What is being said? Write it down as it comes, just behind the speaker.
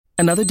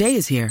Another day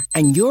is here,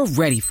 and you're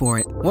ready for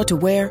it. What to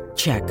wear?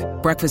 Check.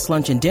 Breakfast,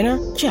 lunch, and dinner?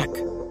 Check.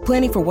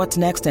 Planning for what's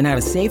next and how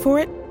to save for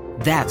it?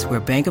 That's where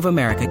Bank of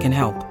America can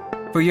help.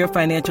 For your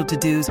financial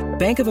to-dos,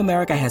 Bank of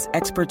America has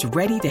experts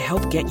ready to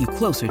help get you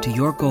closer to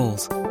your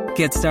goals.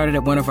 Get started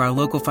at one of our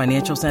local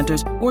financial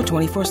centers or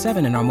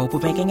 24/7 in our mobile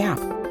banking app.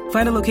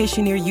 Find a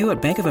location near you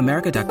at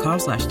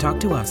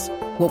bankofamerica.com/talktous.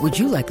 What would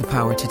you like the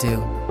power to do?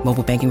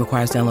 Mobile banking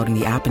requires downloading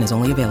the app and is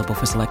only available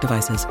for select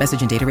devices.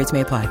 Message and data rates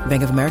may apply.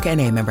 Bank of America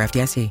N.A., member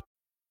FDIC.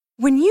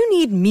 When you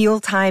need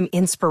mealtime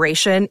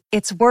inspiration,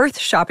 it's worth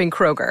shopping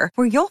Kroger,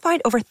 where you'll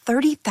find over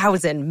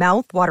 30,000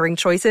 mouth-watering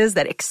choices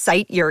that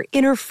excite your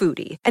inner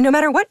foodie. And no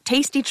matter what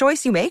tasty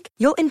choice you make,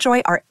 you'll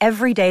enjoy our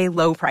everyday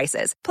low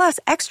prices, plus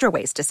extra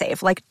ways to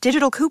save, like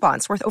digital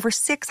coupons worth over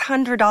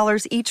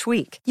 $600 each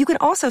week. You can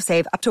also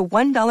save up to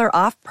 $1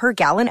 off per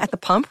gallon at the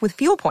pump with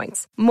fuel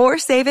points. More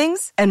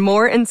savings and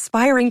more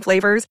inspiring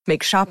flavors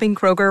make shopping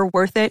Kroger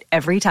worth it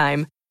every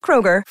time.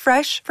 Kroger,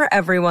 fresh for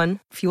everyone.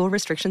 Fuel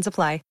restrictions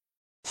apply.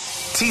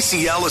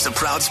 TCL is a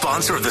proud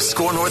sponsor of the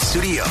Score North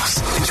Studios.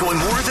 Enjoy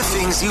more of the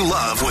things you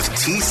love with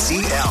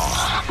TCL.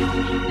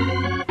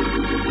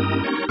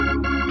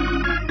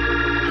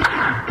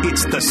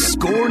 It's the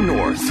Score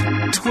North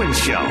Twin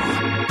Show.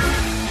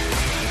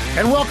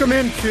 And welcome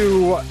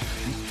into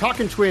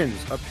Talking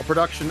Twins, a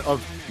production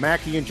of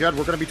Mackie and Judd.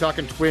 We're going to be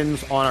talking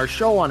Twins on our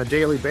show on a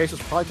daily basis.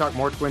 We'll probably talk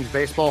more Twins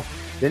baseball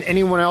than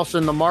anyone else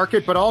in the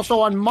market. But also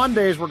on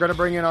Mondays, we're going to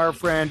bring in our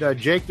friend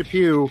Jake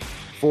Depew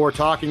for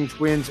Talking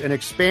Twins, an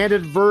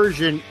expanded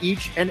version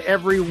each and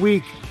every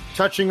week,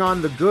 touching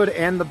on the good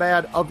and the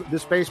bad of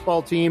this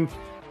baseball team.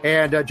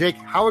 And Jake,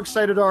 how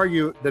excited are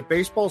you that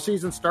baseball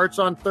season starts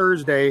on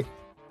Thursday?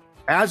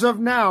 As of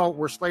now,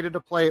 we're slated to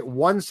play at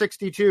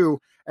 162,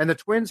 and the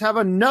Twins have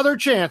another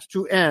chance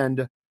to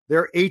end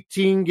their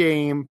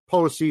 18-game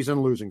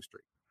postseason losing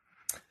streak.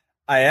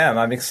 I am.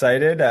 I'm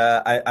excited.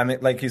 I'm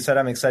like you said,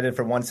 I'm excited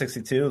for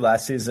 162.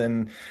 Last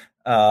season,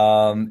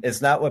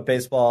 it's not what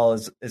baseball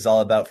is all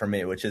about for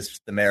me, which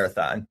is the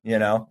marathon. You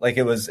know, like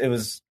it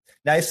was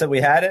nice that we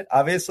had it.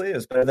 Obviously, it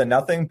was better than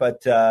nothing.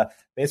 But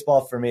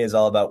baseball for me is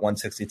all about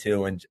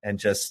 162 and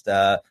just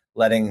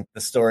letting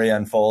the story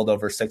unfold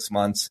over 6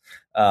 months.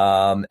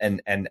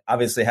 And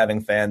obviously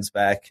having fans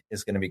back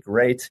is going to be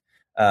great.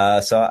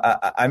 So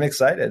I'm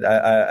excited.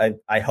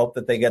 I hope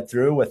that they get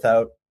through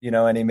without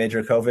any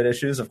major COVID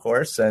issues, of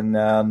course. And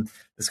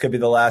this could be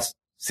the last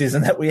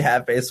season that we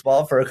have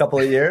baseball for a couple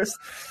of years.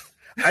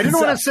 I didn't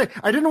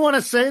want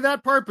to say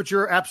that part, but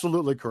you're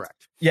absolutely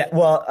correct. Yeah,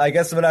 well, I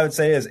guess what I would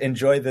say is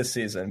enjoy this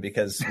season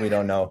because we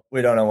don't know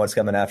what's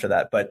coming after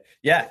that. But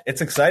yeah,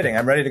 it's exciting.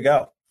 I'm ready to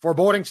go.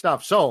 Foreboding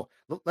stuff. So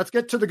let's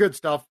get to the good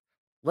stuff.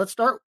 Let's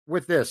start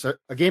with this,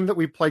 a game that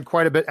we played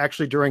quite a bit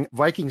actually during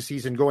Viking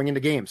season going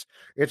into games.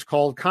 It's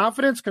called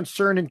Confidence,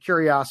 Concern, and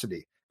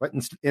Curiosity. But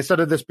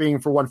instead of this being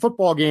for one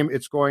football game,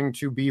 it's going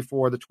to be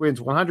for the Twins'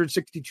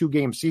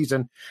 162-game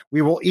season.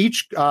 We will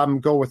each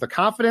go with a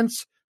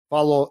confidence,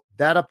 follow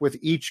that up with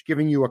each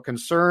giving you a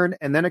concern,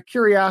 and then a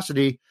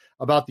curiosity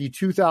about the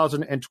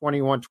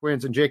 2021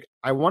 Twins. And Jake,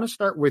 I want to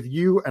start with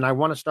you, and I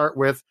want to start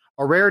with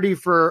a rarity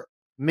for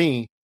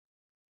me,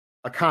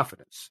 a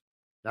confidence.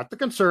 Not the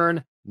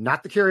concern,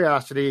 not the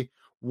curiosity.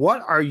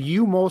 What are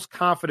you most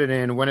confident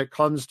in when it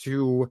comes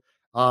to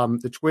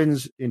the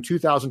Twins in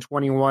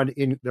 2021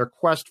 in their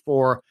quest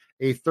for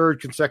a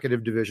third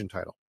consecutive division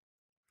title?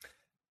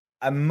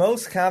 I'm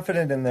most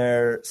confident in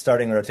their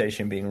starting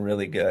rotation being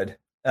really good.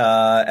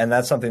 And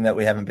that's something that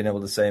we haven't been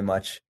able to say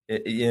much,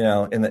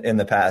 in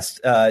the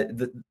past.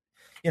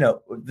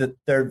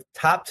 Their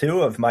top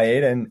two of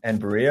Maeda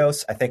and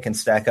Berríos, I think, can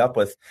stack up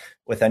with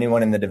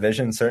anyone in the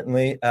division,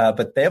 certainly.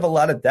 But they have a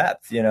lot of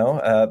depth,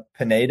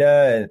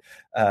 Pineda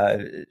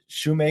and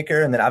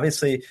Shoemaker, and then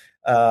obviously,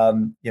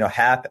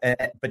 Happ,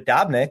 but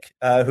Dobnik,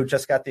 who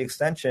just got the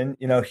extension,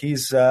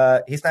 he's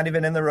not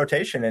even in the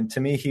rotation. And to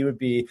me, he would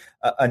be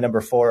a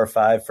number 4 or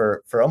 5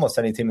 for almost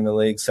any team in the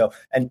league. So,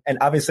 and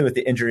obviously with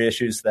the injury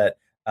issues that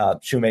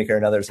Shoemaker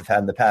and others have had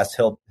in the past,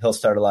 he'll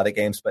start a lot of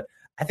games, but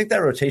I think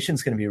that rotation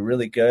is going to be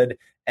really good.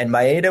 And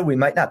Maeda, we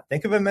might not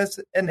think of him as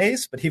an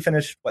ace, but he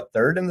finished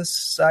third in the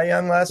Cy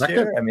Young last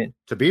year. I mean,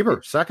 to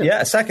Bieber, second.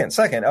 Yeah, second.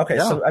 Okay,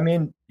 yeah. So I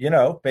mean,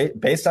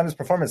 based on his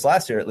performance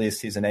last year, at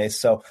least he's an ace.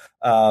 So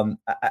I'm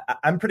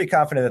pretty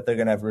confident that they're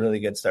going to have really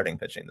good starting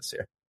pitching this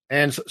year.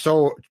 And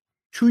so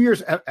 2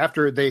 years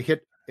after they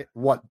hit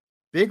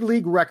big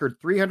league record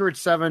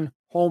 307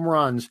 home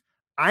runs,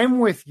 I'm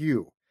with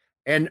you.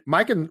 And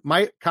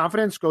my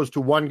confidence goes to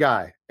one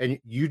guy, and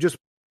you just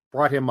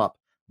brought him up.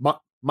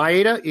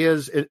 Maeda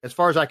is, as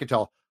far as I can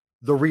tell,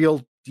 the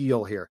real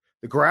deal here.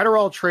 The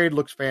Gratterall trade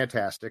looks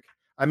fantastic.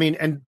 I mean,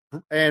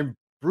 and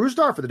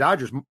Brusdar for the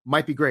Dodgers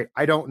might be great.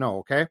 I don't know,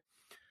 okay?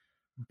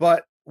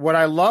 But what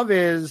I love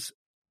is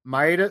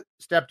Maeda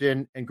stepped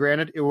in, and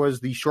granted, it was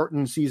the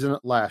shortened season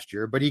last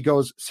year, but he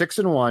goes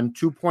 6-1,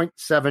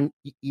 2.7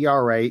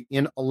 ERA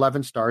in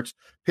 11 starts,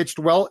 pitched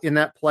well in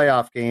that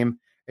playoff game.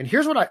 And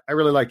here's what I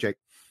really like, Jake.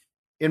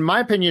 In my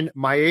opinion,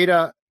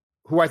 Maeda,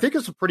 who I think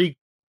is a pretty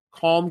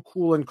calm,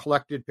 cool, and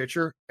collected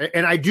pitcher.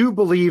 And I do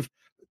believe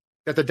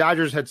that the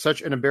Dodgers had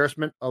such an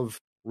embarrassment of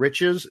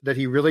riches that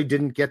he really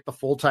didn't get the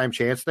full-time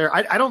chance there.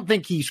 I don't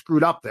think he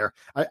screwed up there.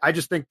 I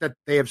just think that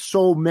they have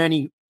so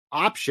many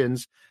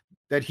options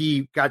that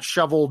he got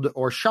shuffled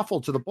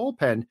to the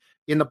bullpen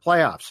in the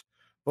playoffs.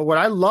 But what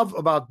I love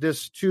about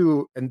this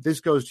too, and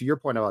this goes to your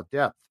point about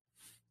depth,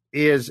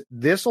 is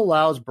this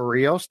allows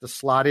Berríos to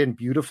slot in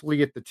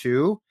beautifully at the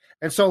 2.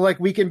 And so like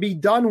we can be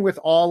done with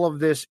all of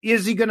this.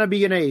 Is he going to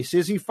be an ace?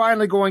 Is he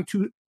finally going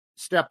to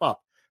step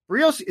up?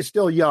 Berríos is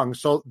still young,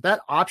 so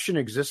that option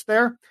exists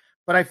there.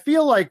 But I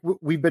feel like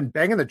we've been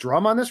banging the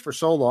drum on this for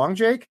so long,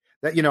 Jake,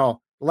 that, the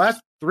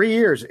last 3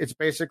 years, it's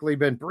basically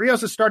been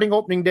Berríos is starting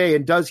opening day,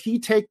 and does he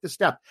take the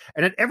step?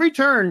 And at every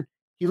turn,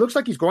 he looks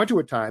like he's going to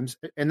at times,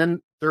 and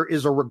then there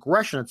is a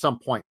regression at some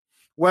point.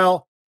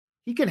 Well,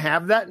 he can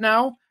have that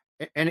now,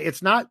 and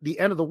it's not the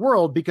end of the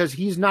world because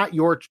he's not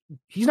your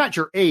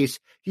ace.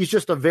 He's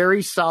just a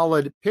very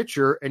solid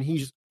pitcher, and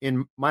he's,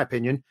 in my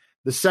opinion,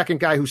 the second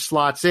guy who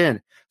slots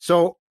in.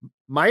 So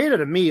Maeda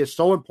to me is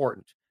so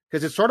important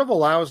because it sort of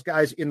allows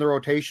guys in the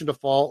rotation to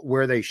fall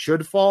where they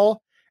should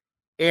fall.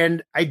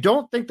 And I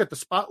don't think that the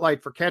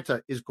spotlight for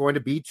Kenta is going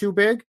to be too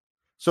big.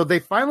 So they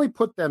finally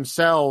put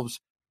themselves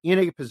in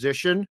a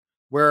position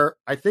where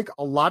I think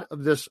a lot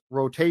of this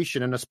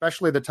rotation, and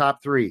especially the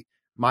top 3,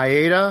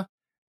 Maeda,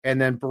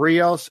 and then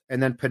Berríos,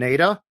 and then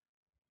Pineda,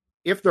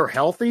 if they're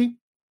healthy,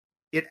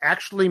 it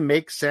actually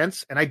makes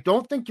sense. And I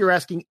don't think you're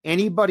asking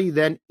anybody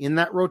then in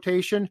that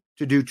rotation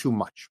to do too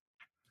much.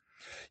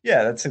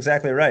 Yeah, that's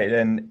exactly right.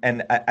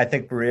 And I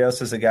think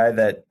Berríos is a guy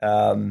that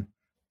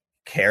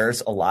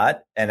cares a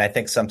lot. And I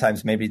think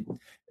sometimes maybe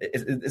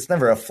it's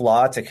never a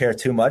flaw to care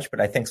too much, but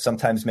I think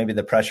sometimes maybe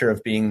the pressure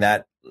of being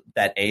that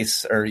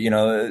ace or,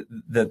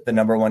 the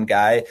number one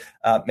guy,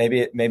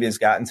 maybe has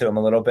gotten to him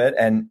a little bit.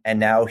 And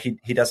now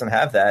he doesn't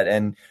have that.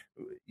 And,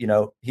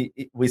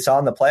 we saw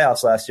in the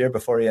playoffs last year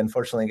before he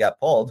unfortunately got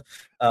pulled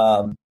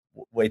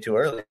way too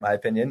early, in my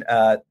opinion.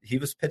 He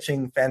was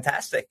pitching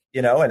fantastic,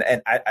 and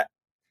I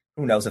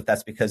who knows if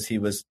that's because he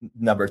was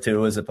number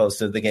 2 as opposed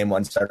to the game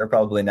 1 starter,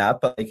 probably not.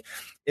 But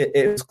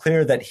it was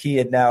clear that he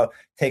had now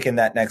taken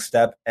that next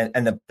step,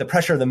 and the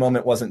pressure of the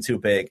moment wasn't too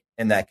big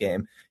in that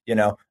game.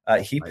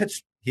 He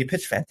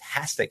pitched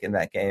fantastic in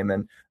that game,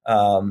 and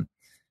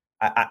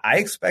I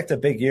expect a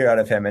big year out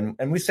of him.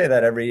 And we say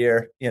that every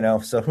year,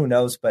 so who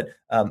knows? But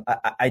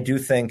I do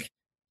think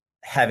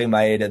having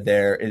Maeda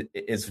there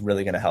is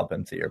really going to help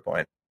him, to your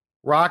point.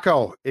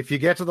 Rocco, if you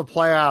get to the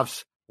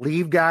playoffs,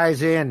 leave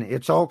guys in.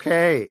 It's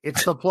okay.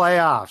 It's the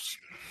playoffs.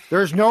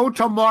 There's no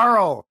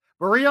tomorrow.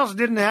 Berríos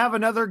didn't have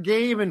another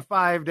game in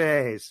 5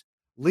 days.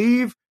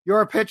 Leave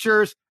your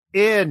pitchers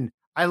in.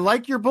 I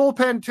like your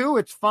bullpen too.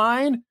 It's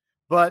fine.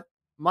 But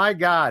my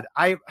God,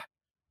 I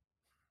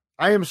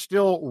am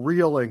still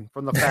reeling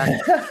from the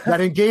fact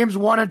that in games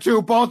 1 and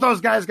 2, both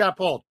those guys got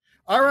pulled.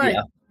 All right.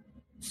 Yeah.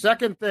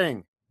 Second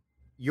thing,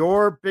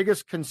 your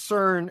biggest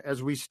concern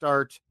as we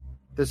start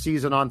the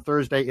season on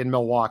Thursday in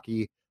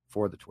Milwaukee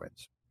for the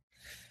Twins.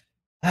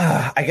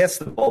 I guess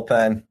the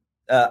bullpen.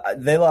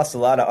 They lost a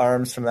lot of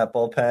arms from that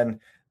bullpen.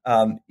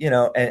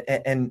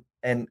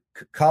 And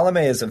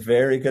Colomé is a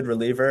very good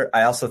reliever.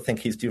 I also think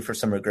he's due for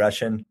some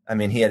regression. I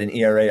mean, he had an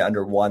ERA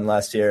under 1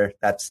 last year.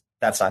 That's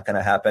not going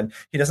to happen.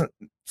 He doesn't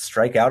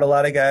strike out a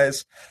lot of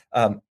guys.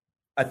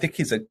 I think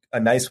he's a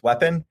nice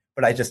weapon,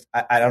 but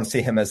I don't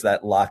see him as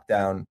that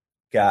lockdown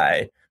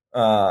guy.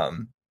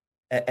 And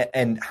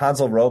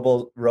Hansel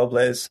Robles,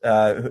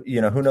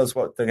 who knows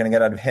what they're going to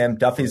get out of him.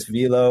 Duffy's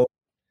velo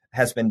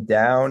has been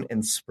down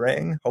in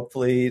spring.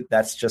 Hopefully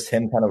that's just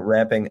him kind of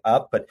ramping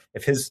up. But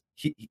if he's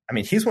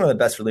one of the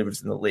best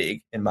relievers in the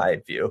league, in my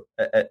view,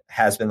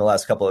 has been the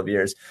last couple of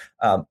years.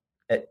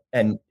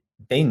 And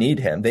they need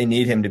him. They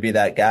need him to be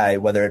that guy,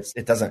 whether it's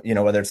the 7th,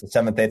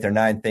 8th, or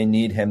 9th, they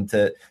need him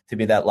to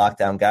be that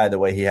lockdown guy the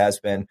way he has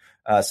been.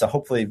 So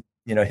hopefully,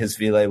 his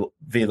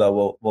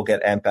velo will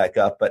get amped back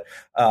up. But,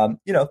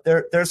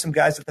 there are some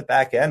guys at the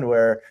back end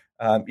where,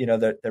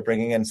 they're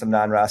bringing in some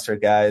non-roster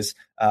guys.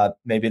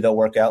 Maybe they'll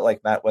work out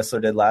like Matt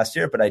Whistler did last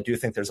year, but I do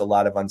think there's a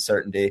lot of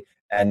uncertainty.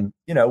 And,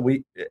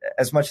 we,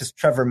 as much as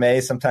Trevor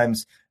May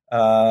sometimes,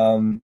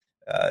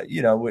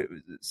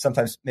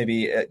 sometimes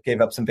maybe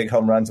gave up some big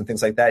home runs and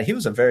things like that, he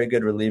was a very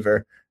good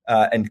reliever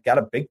and got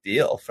a big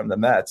deal from the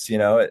Mets.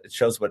 It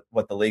shows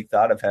what the league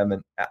thought of him.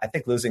 And I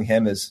think losing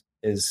him is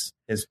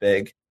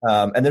big.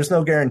 And there's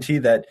no guarantee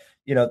that,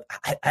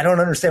 I don't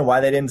understand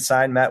why they didn't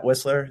sign Matt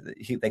Whistler.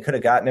 They could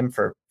have gotten him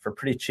for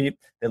pretty cheap.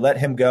 They let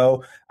him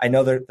go. I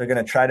know they're going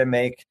to try to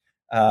make,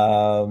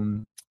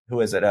 who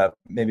is it?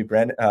 Maybe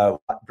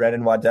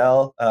Brandon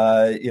Waddell,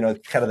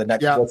 kind of the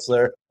next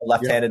Whistler, a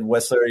left-handed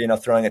Whistler,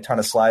 throwing a ton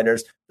of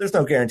sliders. There's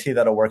no guarantee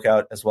that'll work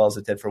out as well as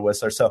it did for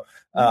Whistler. So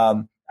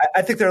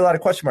I think there are a lot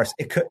of question marks.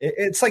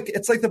 It's like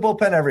the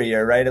bullpen every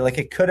year, right? Like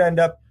it could end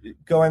up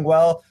going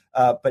well,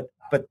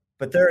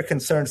 but there are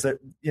concerns that,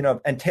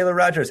 and Taylor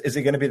Rogers, is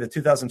he going to be the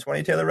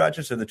 2020 Taylor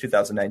Rogers or the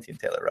 2019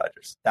 Taylor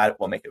Rogers? That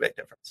will make a big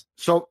difference.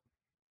 So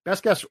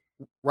best guess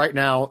right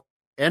now,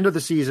 end of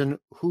the season,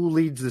 who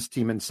leads this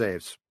team in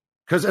saves?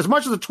 Because as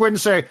much as the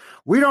Twins say,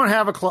 we don't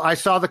have I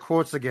saw the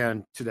quotes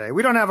again today.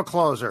 We don't have a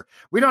closer.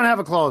 We don't have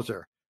a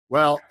closer.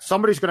 Well,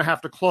 somebody's going to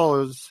have to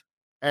close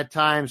at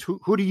times.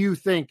 Who do you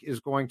think is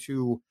going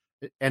to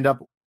end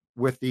up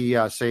with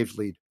the saves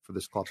lead for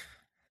this club?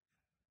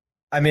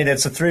 I mean,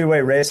 it's a three-way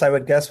race, I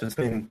would guess,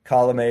 between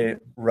Colomé,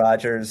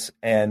 Rogers,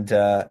 and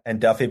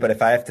Duffy. But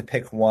if I have to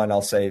pick one,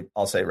 I'll say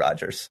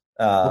Rogers.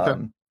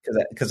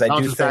 Because I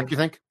do think. You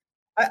think?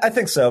 I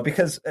think so,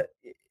 because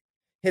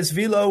his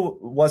velo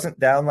wasn't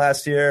down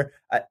last year.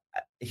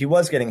 He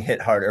was getting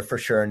hit harder for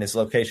sure, and his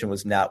location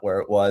was not where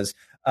it was.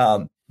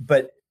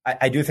 But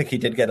I do think he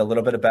did get a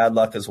little bit of bad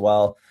luck as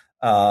well.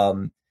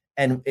 And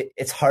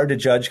it's hard to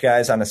judge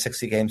guys on a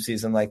 60-game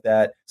season like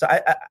that. So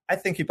I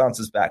think he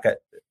bounces back.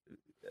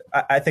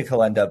 I think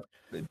he'll end up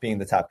being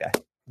the top guy.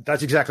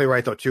 That's exactly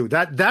right, though, too.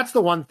 That's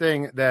the one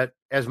thing that,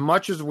 as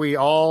much as we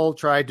all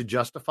tried to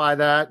justify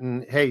that,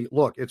 and hey,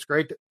 look, it's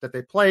great that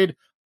they played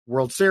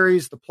World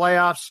Series, the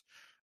playoffs.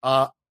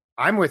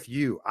 I'm with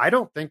you. I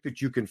don't think that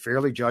you can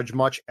fairly judge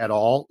much at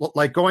all.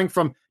 Like going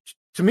from,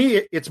 to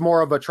me, it's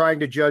more of a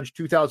trying to judge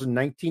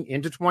 2019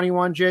 into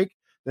 21, Jake,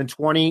 than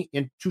 20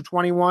 into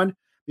 21,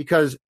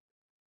 because,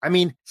 I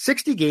mean,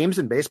 60 games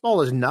in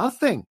baseball is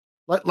nothing.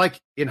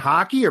 Like in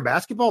hockey or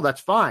basketball,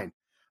 that's fine.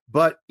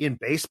 But in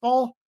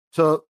baseball,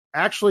 to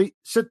actually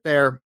sit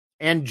there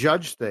and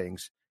judge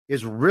things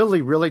is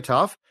really, really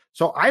tough.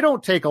 So I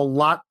don't take a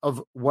lot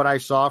of what I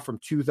saw from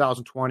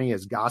 2020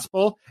 as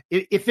gospel.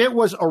 If it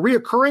was a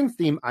reoccurring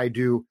theme, I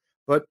do.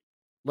 But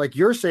like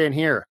you're saying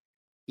here,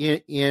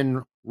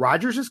 in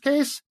Rogers'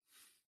 case,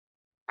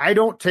 I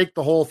don't take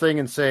the whole thing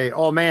and say,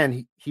 oh,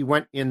 man, he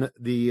went in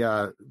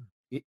the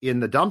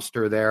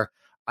dumpster there.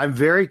 I'm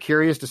very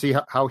curious to see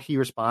how he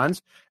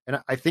responds,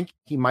 and I think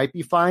he might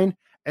be fine.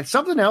 And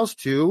something else,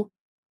 too,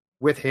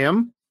 with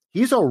him,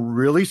 he's a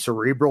really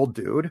cerebral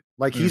dude.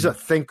 Like, he's a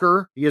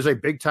thinker. He is a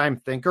big-time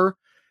thinker.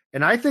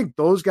 And I think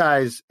those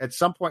guys, at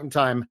some point in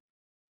time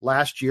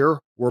last year,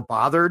 were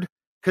bothered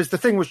because the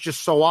thing was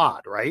just so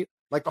odd, right?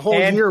 Like, the whole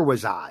year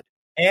was odd.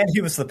 And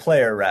he was the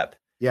player rep.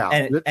 Yeah,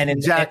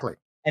 exactly.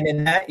 And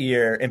in that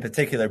year, in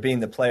particular, being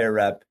the player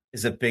rep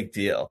is a big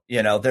deal.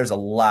 You know, there's a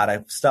lot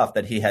of stuff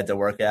that he had to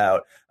work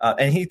out.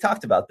 And he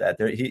talked about that.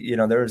 There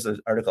was an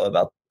article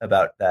about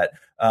that.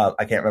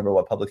 I can't remember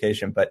what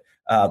publication, but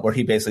where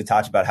he basically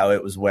talked about how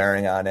it was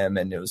wearing on him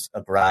and it was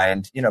a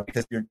grind,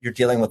 because you're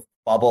dealing with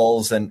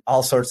bubbles and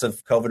all sorts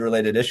of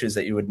COVID-related issues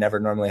that you would never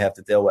normally have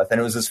to deal with. And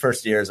it was his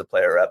first year as a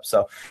player rep.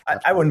 So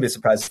I wouldn't be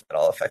surprised if it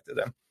all affected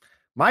him.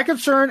 My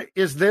concern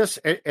is this,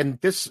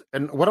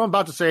 and what I'm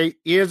about to say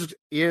is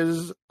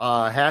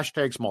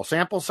hashtag small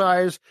sample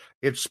size.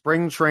 It's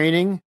spring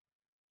training,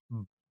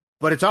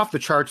 but it's off the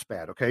charts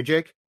bad. Okay,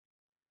 Jake?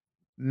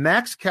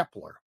 Max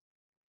Kepler,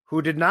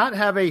 who did not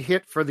have a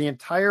hit for the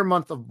entire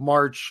month of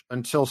March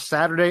until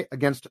Saturday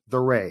against the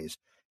Rays.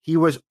 He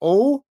was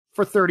 0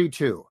 for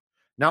 32.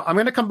 Now, I'm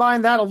going to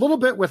combine that a little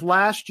bit with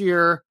last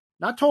year,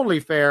 not totally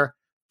fair,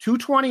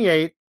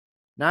 228,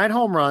 9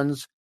 home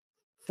runs,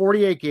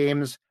 48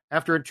 games.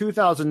 After in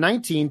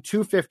 2019,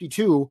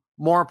 252,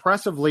 more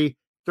impressively,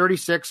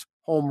 36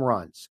 home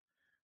runs.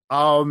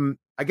 I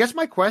guess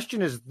my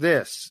question is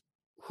this.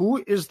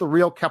 Who is the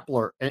real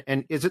Kepler?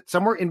 And is it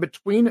somewhere in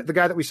between the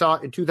guy that we saw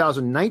in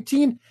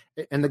 2019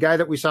 and the guy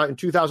that we saw in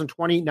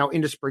 2020, now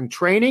into spring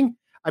training?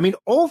 I mean,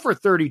 0 for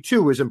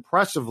 32 is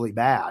impressively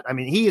bad. I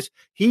mean,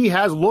 he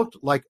has looked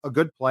like a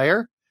good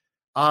player.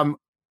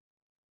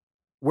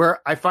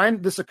 Where I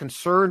find this a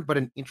concern, but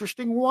an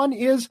interesting one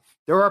is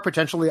there are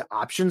potentially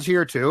options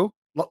here too.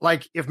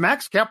 Like if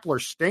Max Kepler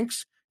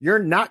stinks, you're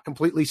not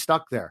completely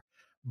stuck there.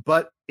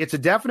 But it's a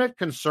definite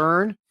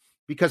concern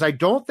because I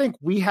don't think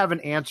we have an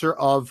answer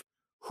of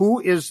who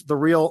is the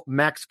real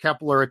Max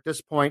Kepler at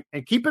this point.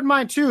 And keep in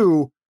mind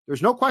too,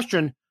 there's no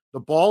question the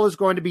ball is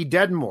going to be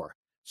dead more.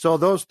 So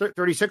those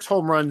 36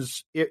 home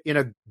runs in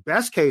a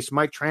best case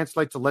might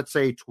translate to, let's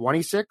say,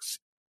 26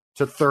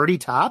 to 30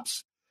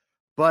 tops.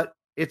 But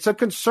it's a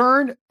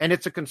concern, and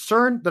it's a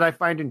concern that I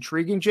find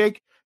intriguing, Jake,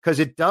 because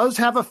it does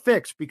have a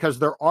fix, because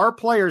there are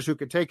players who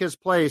could take his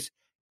place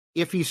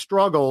if he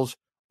struggles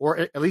or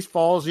at least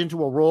falls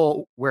into a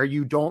role where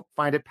you don't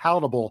find it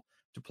palatable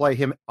to play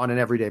him on an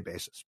everyday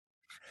basis.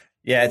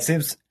 Yeah, it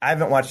seems I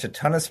haven't watched a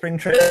ton of spring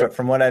training, but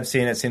from what I've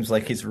seen, it seems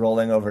like he's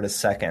rolling over to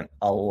second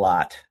a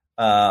lot.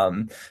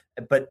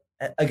 But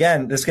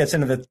again, this gets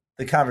into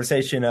the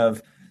conversation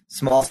of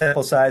small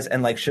sample size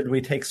and like, should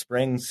we take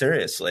spring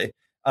seriously?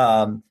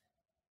 And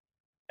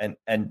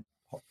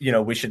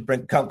we should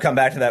come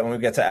back to that when we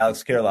get to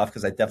Alex Kirilloff,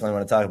 because I definitely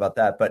want to talk about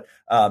that. But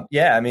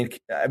I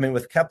mean,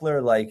 with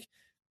Kepler, like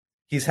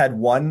he's had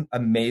one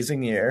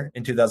amazing year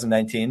in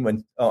 2019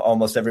 when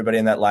almost everybody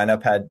in that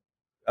lineup had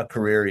a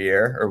career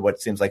year, or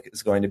what seems like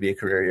is going to be a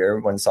career year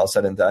when it's all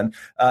said and done.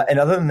 And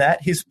other than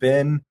that, he's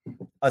been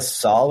a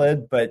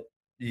solid but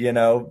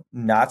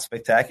not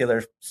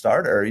spectacular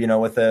starter.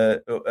 With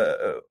an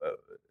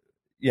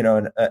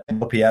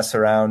OPS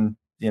around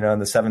in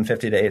the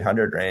 750 to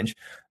 800 range,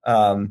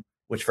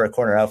 which for a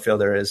corner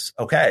outfielder is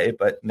okay,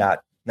 but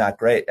not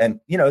great. And,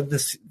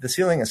 the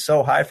ceiling is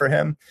so high for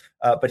him,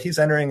 but he's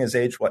entering his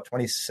age,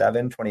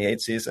 27,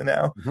 28 season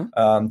now.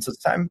 Mm-hmm. So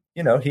it's time,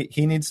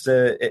 he needs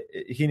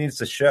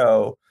to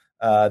show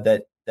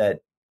that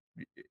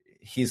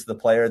he's the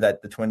player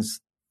that the Twins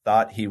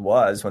thought he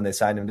was when they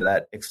signed him to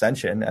that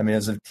extension. I mean, it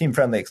was a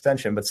team-friendly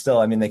extension, but still,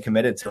 I mean, they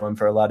committed to him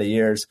for a lot of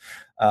years.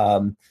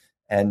 And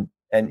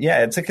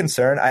yeah, it's a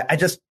concern. I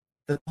just,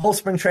 the whole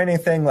spring training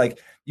thing, like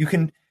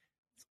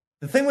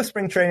the thing with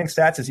spring training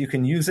stats is you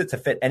can use it to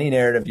fit any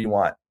narrative you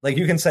want. Like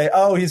you can say,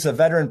 oh, he's a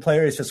veteran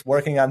player, he's just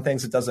working on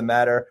things, it doesn't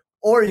matter.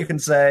 Or you can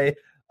say,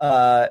 he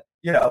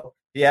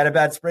had a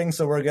bad spring,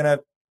 so we're going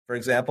to, for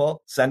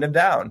example, send him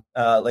down,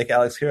 like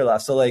Alex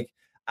Kirilloff. So like,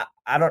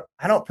 I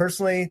don't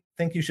personally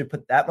think you should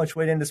put that much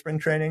weight into spring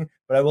training,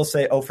 but I will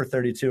say 0 for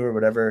 32 or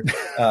whatever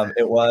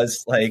it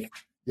was. Like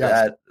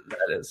yes.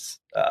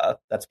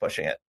 That's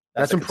pushing it.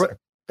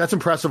 That's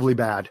impressively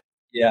bad.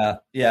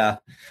 Yeah.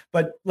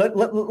 But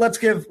let's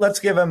give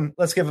him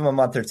a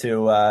month or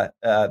two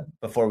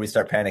before we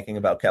start panicking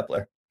about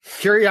Kepler.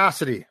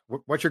 Curiosity.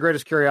 What's your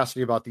greatest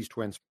curiosity about these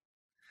Twins?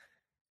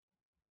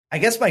 I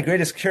guess my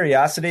greatest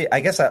curiosity,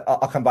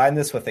 I'll combine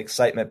this with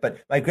excitement, but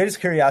my greatest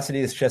curiosity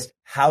is just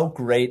how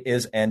great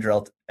is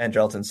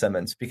Andrelton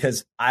Simmons,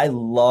 because I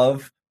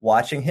love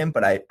watching him,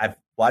 but I've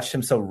watched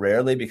him so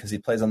rarely because he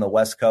plays on the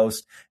West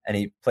Coast and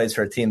he plays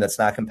for a team that's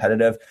not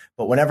competitive.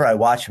 But whenever I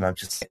watch him, I'm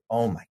just like,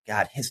 oh my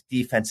God, his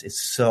defense is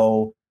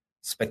so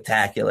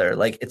spectacular.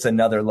 Like it's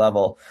another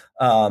level.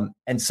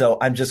 And so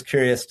I'm just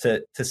curious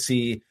to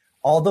see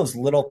all those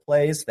little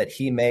plays that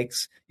he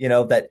makes,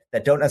 that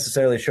don't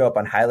necessarily show up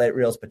on highlight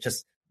reels, but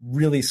just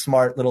really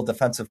smart little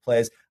defensive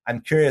plays.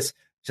 I'm curious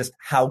just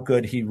how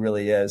good he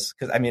really is.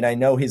 Because, I mean, I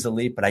know he's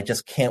elite, but I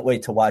just can't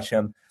wait to watch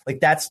him. Like,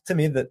 that's, to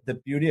me,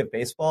 the beauty of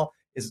baseball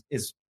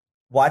is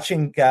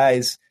watching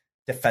guys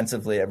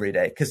defensively every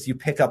day, because you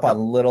pick up on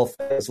little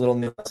things, little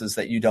nuances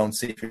that you don't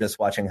see if you're just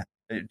watching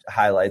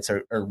highlights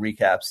or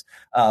recaps.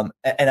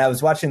 And I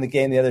was watching the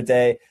game the other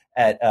day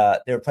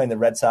they were playing the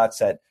Red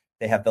Sox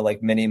they have the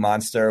like mini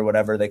monster or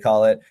whatever they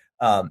call it.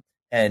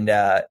 And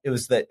it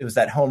was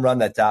that home run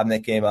that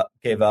Dobnik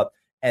gave up,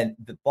 and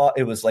the ball,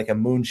 it was like a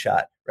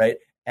moonshot, right?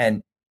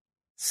 And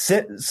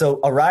so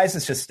Arraez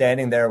is just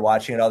standing there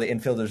watching it. All the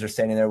infielders are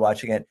standing there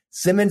watching it.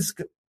 Simmons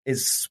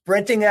is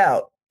sprinting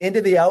out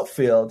into the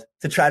outfield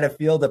to try to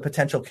field a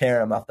potential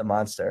carom off the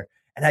monster.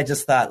 And I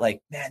just thought,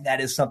 like, man,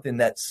 that is something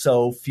that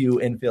so few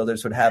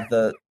infielders would have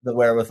the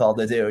wherewithal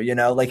to do.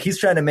 Like he's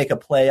trying to make a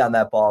play on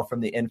that ball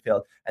from the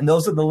infield. And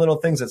those are the little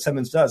things that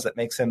Simmons does that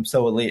makes him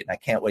so elite. And I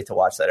can't wait to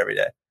watch that every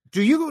day.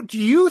 Do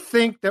you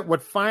think that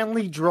what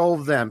finally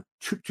drove them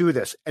to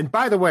this, and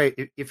by the way,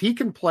 if he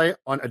can play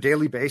on a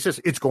daily basis,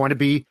 it's going to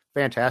be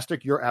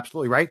fantastic. You're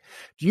absolutely right.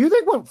 Do you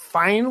think what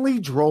finally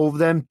drove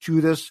them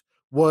to this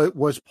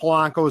was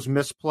Polanco's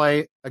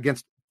misplay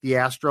against the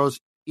Astros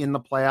in the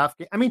playoff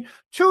game? I mean,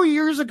 2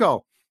 years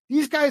ago,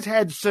 these guys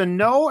had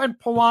Sano and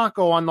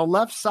Polanco on the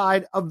left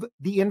side of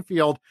the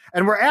infield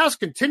and were asked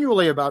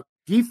continually about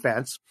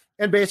defense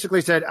and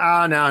basically said,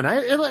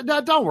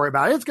 no, don't worry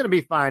about it. It's going to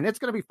be fine. It's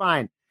going to be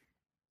fine.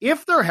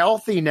 If they're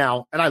healthy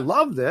now, and I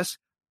love this,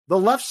 the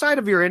left side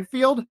of your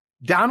infield,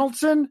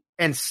 Donaldson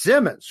and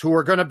Simmons, who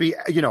are going to be,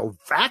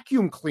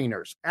 vacuum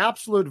cleaners,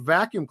 absolute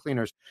vacuum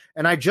cleaners.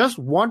 And I just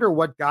wonder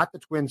what got the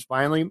Twins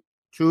finally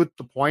to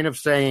the point of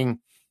saying,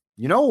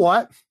 you know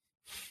what?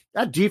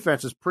 That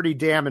defense is pretty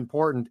damn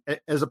important,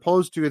 as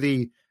opposed to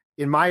the,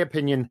 in my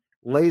opinion,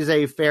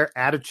 laissez-faire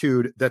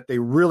attitude that they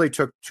really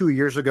took 2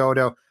 years ago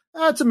to,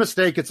 it's a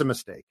mistake, it's a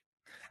mistake.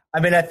 I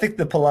mean, I think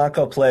the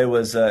Polanco play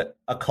was a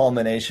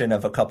culmination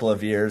of a couple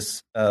of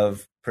years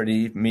of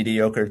pretty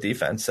mediocre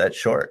defense at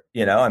short.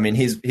 I mean,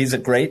 he's a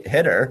great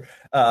hitter.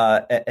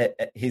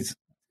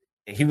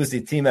 He was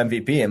the team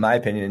MVP, in my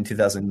opinion, in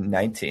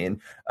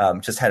 2019.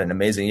 Just had an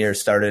amazing year,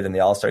 started in the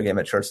All-Star game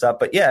at shortstop.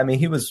 But yeah, I mean,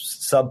 he was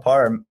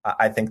subpar,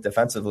 I think,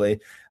 defensively.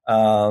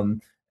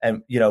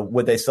 And,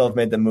 would they still have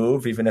made the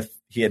move even if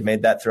he had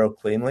made that throw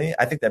cleanly?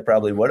 I think they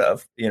probably would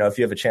have. If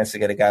you have a chance to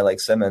get a guy like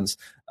Simmons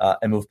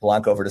and move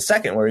Polanco over to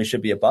second, where he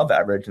should be above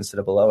average instead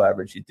of below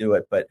average, you do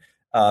it. But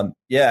I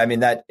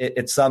mean, that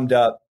it summed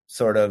up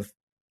sort of,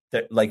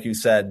 like you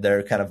said,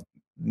 they're kind of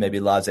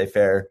maybe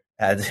laissez-faire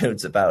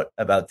attitudes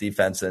about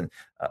defense. And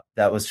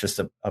that was just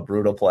a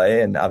brutal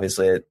play. And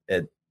obviously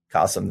it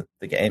cost them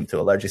the game to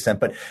a large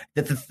extent. But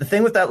the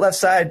thing with that left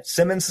side,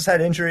 Simmons has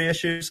had injury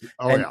issues.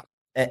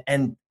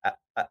 And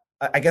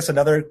I guess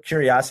another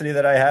curiosity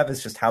that I have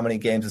is just how many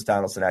games is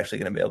Donaldson actually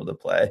going to be able to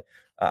play?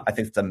 I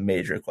think it's a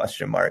major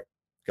question mark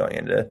going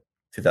into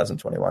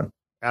 2021.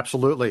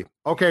 Absolutely.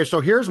 Okay,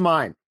 so here's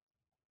mine.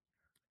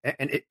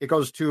 And it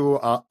goes to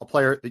a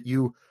player that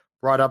you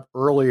brought up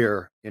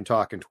earlier in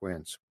Talking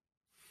Twins,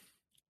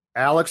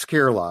 Alex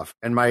Kirilloff.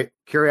 And my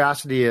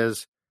curiosity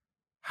is,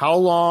 how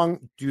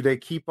long do they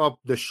keep up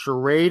the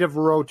charade of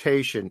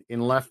rotation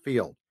in left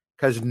field?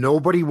 Because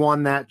nobody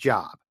won that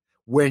job.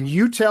 When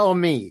you tell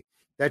me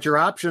that your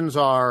options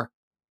are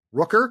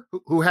Rooker,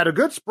 who had a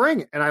good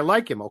spring, and I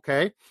like him,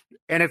 okay?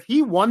 And if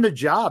he won the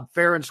job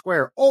fair and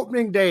square,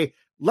 opening day,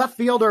 left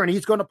fielder, and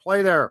he's going to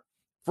play there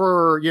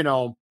for,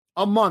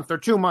 a month or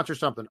 2 months or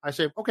something, I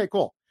say, okay,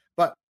 cool.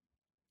 But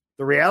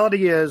the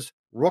reality is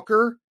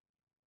Rooker,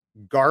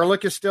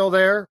 Garlick is still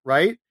there,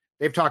 right?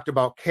 They've talked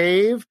about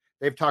Cave.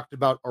 They've talked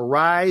about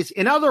Arise.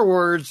 In other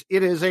words,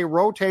 it is a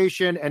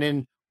rotation, and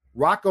in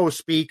Rocco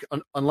speak,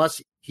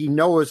 unless he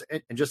knows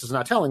and just is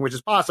not telling, which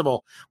is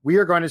possible, we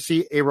are going to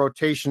see a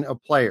rotation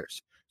of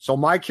players. So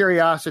my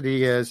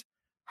curiosity is,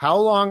 how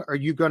long are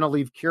you going to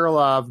leave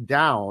Kirilloff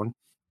down?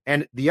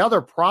 And the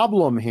other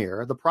problem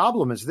here, the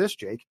problem is this,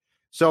 Jake.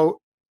 So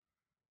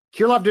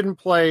Kirilloff didn't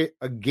play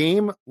a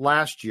game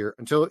last year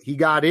until he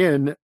got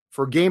in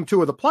for game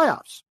 2 of the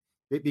playoffs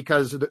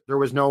because there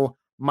was no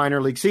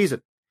minor league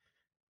season.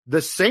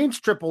 The Saints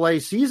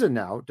AAA season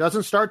now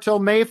doesn't start till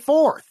May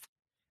 4th.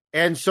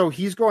 And so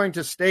he's going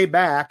to stay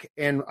back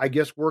and I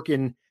guess work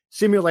in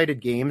simulated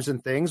games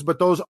and things, but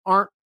those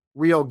aren't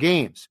real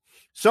games.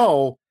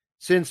 So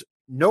since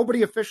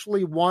nobody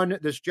officially won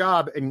this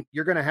job and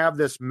you're going to have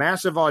this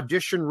massive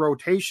audition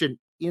rotation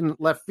in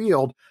left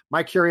field,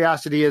 my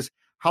curiosity is,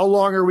 how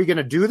long are we going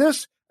to do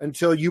this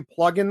until you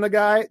plug in the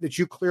guy that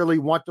you clearly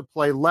want to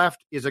play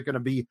left? Is it going to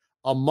be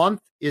a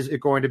month? Is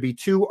it going to be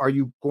 2? Are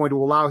you going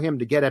to allow him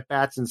to get at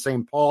bats in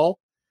St. Paul?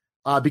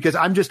 Because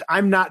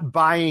I'm not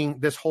buying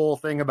this whole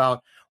thing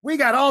about we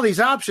got all these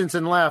options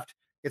in left.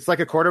 It's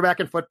like a quarterback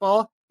in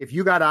football. If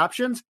you got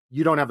options,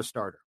 you don't have a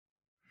starter.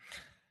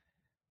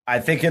 I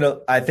think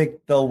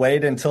they'll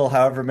wait until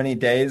however many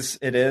days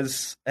it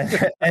is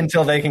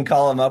until they can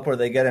call him up where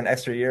they get an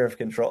extra year of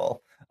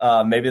control.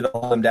 Maybe they'll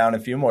hold him down a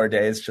few more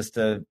days just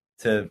for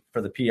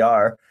the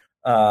PR.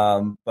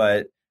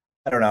 But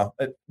I don't know.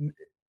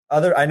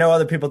 I know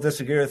other people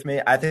disagree with me.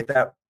 I think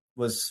that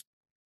was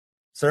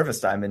service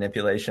time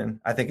manipulation.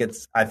 I think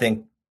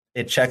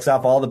it checks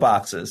off all the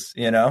boxes.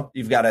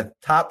 You've got a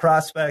top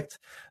prospect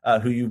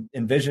who you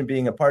envision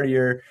being a part of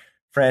your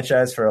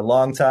franchise for a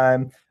long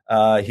time.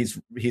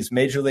 He's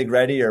major league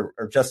ready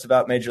or just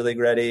about major league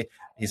ready.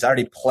 He's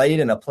already played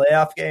in a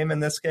playoff game in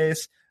this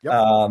case.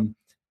 Yep.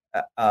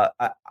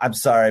 I'm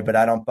sorry, but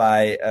I don't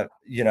buy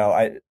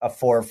a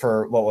 4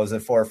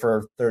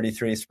 for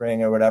 33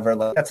 spring or whatever.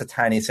 Like, that's a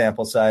tiny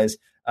sample size.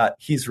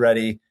 He's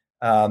ready.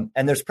 And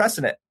there's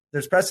precedent.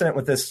 There's precedent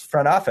with this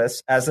front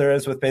office, as there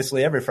is with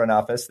basically every front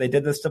office. They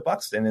did this to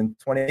Buxton in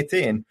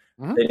 2018.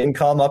 Mm-hmm. They didn't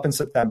call him up in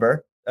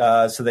September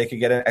so they could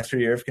get an extra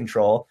year of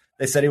control.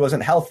 They said he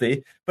wasn't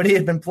healthy, but he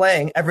had been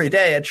playing every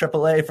day at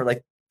AAA for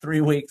like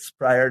 3 weeks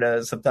prior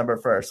to September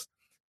 1st.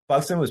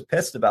 Buxton was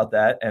pissed about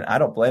that, and I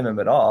don't blame him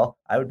at all.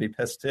 I would be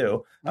pissed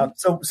too.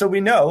 So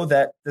we know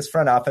that this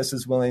front office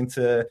is willing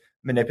to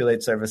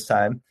manipulate service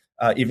time,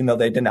 even though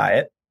they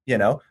deny it.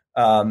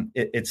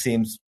 It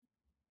seems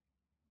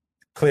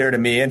clear to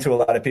me and to a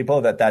lot of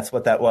people that that's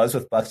what that was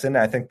with Buxton.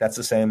 I think that's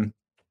the same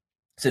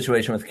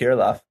situation with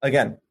Kirilloff.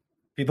 Again,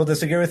 people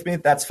disagree with me.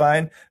 That's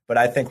fine. But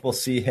I think we'll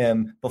see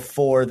him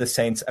before the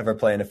Saints ever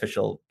play an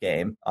official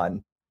game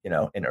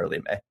in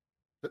early May.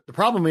 The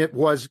problem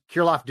was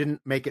Kirilloff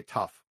didn't make it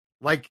tough.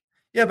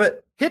 Yeah,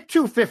 but hit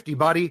 250,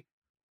 buddy.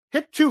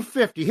 Hit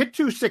 250, hit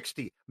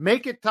 260.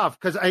 Make it tough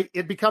because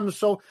it becomes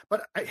so.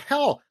 But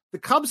hell, the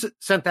Cubs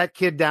sent that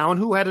kid down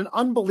who had an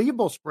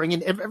unbelievable spring,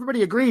 and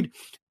everybody agreed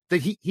that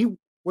he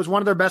was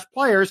one of their best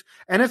players.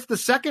 And it's the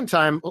second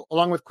time,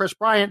 along with Chris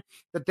Bryant,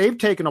 that they've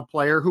taken a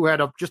player who had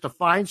just a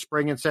fine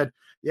spring and said,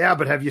 yeah,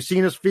 but have you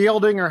seen his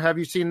fielding or have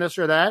you seen this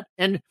or that?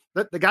 And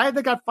the guy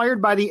that got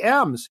fired by the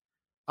M's,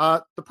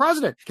 the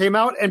president came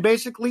out and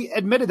basically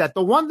admitted that.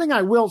 The one thing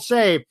I will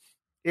say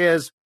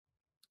is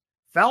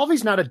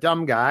Falvey's not a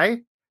dumb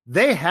guy.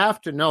 They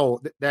have to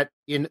know that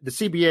in the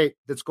CBA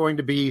that's going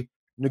to be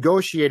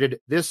negotiated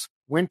this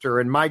winter,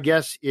 and my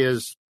guess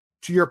is,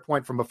 to your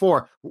point from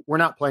before, we're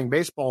not playing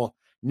baseball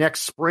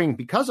next spring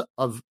because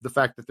of the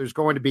fact that there's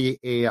going to be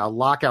a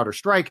lockout or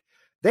strike.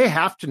 They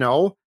have to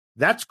know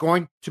that's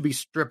going to be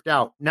stripped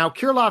out. Now,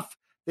 Kirilloff,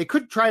 they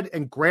could try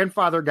and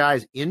grandfather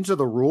guys into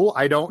the rule.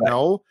 I don't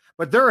know.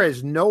 But there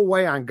is no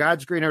way on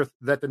God's green earth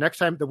that the next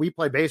time that we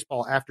play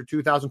baseball after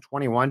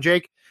 2021,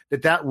 Jake,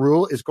 that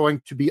rule is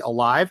going to be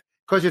alive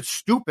because it's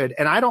stupid.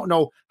 And I don't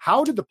know,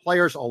 how did the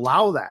players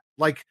allow that?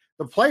 Like,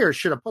 the players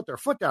should have put their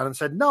foot down and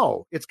said,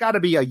 no, it's got to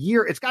be a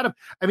year.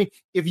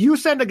 If you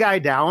send a guy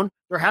down,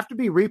 there have to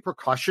be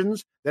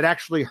repercussions that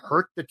actually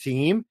hurt the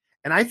team.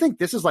 And I think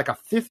this is like a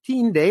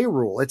 15-day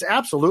rule. It's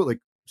absolutely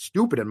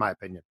stupid, in my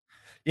opinion.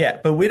 Yeah,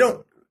 but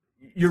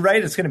you're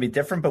right, it's going to be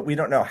different, but we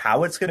don't know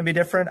how it's going to be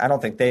different. I don't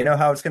think they know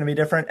how it's going to be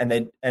different,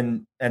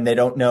 and they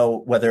don't know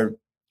whether,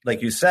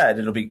 like you said,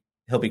 he'll be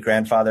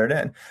grandfathered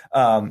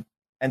in.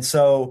 And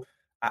so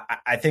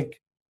I think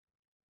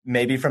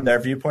maybe from their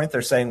viewpoint,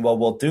 they're saying, well,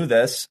 we'll do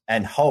this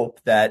and hope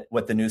that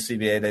with the new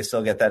CBA, they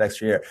still get that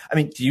extra year. I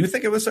mean, do you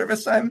think it was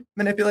service time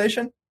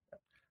manipulation?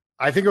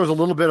 I think it was a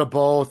little bit of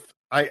both.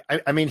 I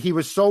mean, he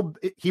was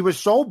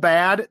so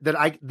bad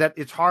that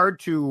it's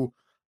hard to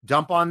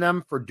dump on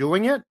them for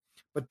doing it.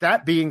 But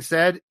that being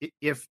said,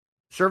 if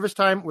service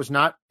time was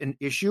not an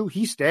issue,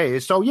 he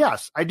stays. So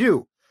yes, I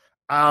do.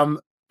 The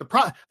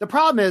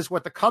problem is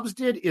what the Cubs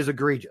did is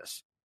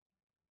egregious,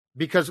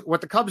 because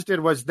what the Cubs did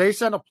was they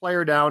sent a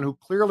player down who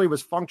clearly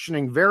was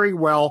functioning very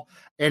well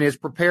and is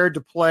prepared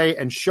to play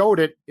and showed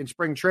it in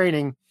spring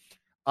training.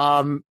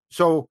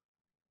 So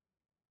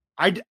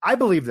I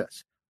believe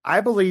this.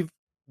 I believe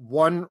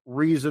one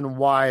reason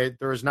why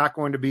there is not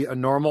going to be a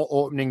normal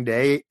opening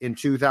day in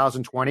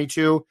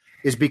 2022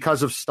 is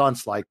because of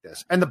stunts like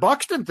this. And the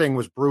Buxton thing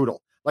was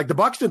brutal. Like, the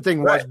Buxton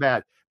thing was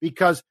bad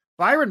because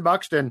Byron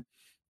Buxton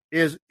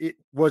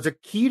was a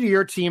key to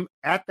your team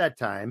at that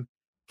time,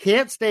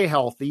 can't stay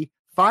healthy,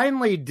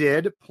 finally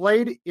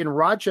played in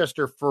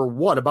Rochester for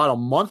about a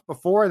month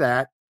before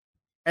that,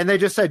 and they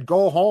just said,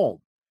 go home.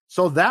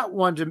 So that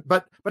one,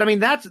 but I mean,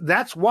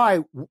 that's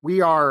why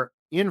we are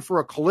in for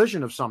a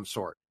collision of some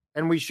sort,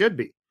 and we should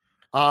be.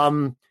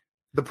 The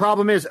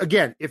problem is,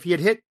 again, if he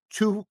had hit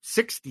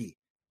 260,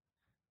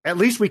 at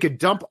least we could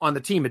dump on the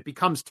team. It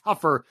becomes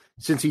tougher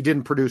since he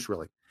didn't produce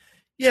really.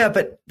 Yeah,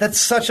 but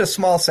that's such a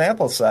small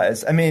sample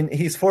size. I mean,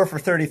 he's 4 for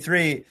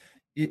 33.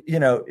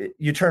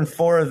 You turn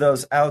 4 of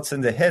those outs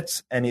into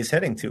hits, and he's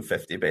hitting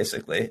 250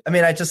 basically. I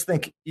mean, I just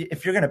think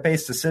if you're going to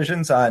base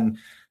decisions on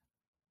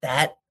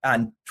that,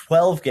 on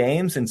 12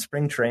 games in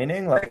spring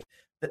training, like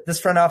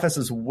this front office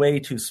is way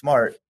too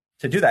smart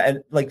to do that.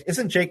 And like,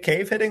 isn't Jake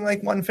Cave hitting like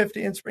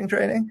 150 in spring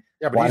training?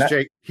 Yeah, but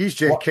he's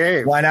Jake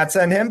Cave. Why not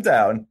send him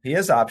down? He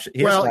has option.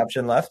 He has an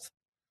option left.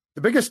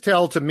 The biggest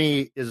tell to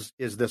me is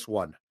this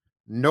one.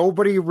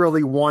 Nobody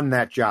really won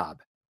that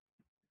job.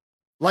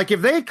 Like,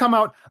 if they had come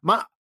out,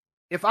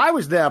 if I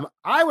was them,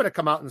 I would have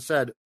come out and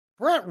said,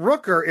 Brent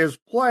Rooker is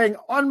playing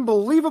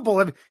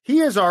unbelievable. He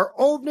is our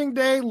opening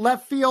day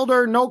left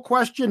fielder, no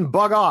question,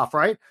 bug off,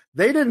 right?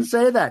 They didn't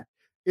say that.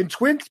 In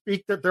Twin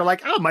speak, that they're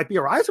like, it might be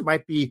Arraez, it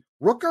might be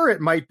Rooker, it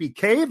might be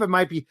Cave, it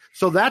might be.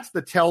 So that's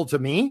the tell to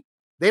me.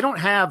 They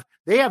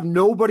have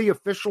nobody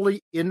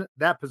officially in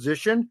that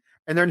position,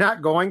 and they're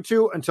not going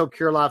to until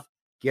Kirilloff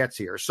gets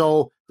here.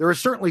 So there is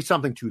certainly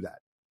something to that.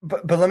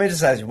 But let me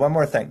just ask you one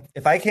more thing.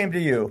 If I came to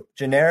you,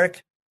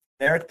 generic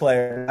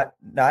player,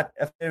 not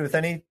affiliated with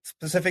any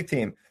specific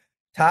team,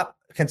 top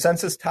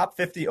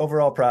 50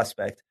 overall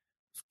prospect,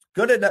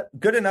 good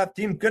enough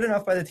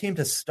by the team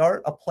to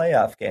start a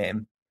playoff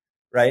game,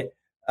 right?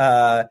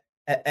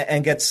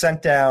 And get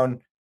sent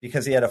down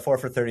because he had a 4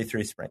 for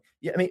 33 spring.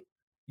 Yeah, I mean,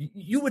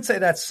 you would say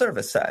that's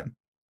service time,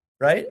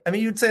 right? I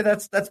mean, you'd say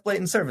that's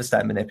blatant service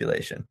time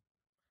manipulation.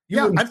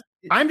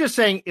 I'm just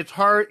saying it's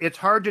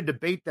hard to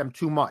debate them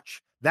too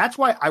much. That's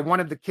why I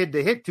wanted the kid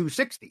to hit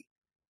 260.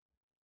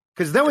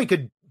 Because then we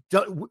could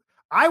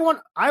I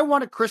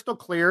want it crystal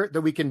clear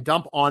that we can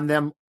dump on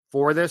them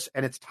for this,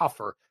 and it's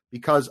tougher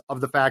because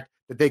of the fact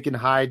that they can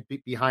hide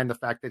behind the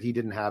fact that he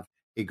didn't have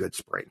a good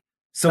spring.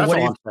 So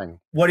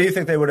what do you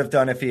think they would have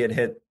done if he had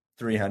hit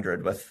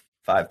 300 with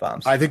 5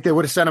 bombs? I think they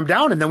would have sent him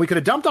down, and then we could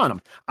have dumped on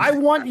him. I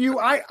want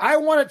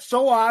it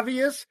so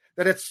obvious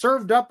that it's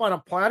served up on a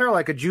platter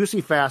like a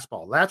juicy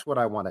fastball. That's what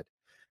I wanted.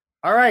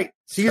 All right,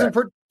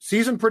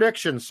 season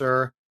prediction,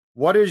 sir.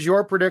 What is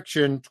your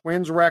prediction?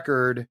 Twins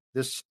record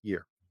this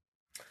year?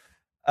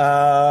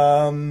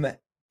 I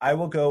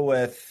will go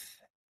with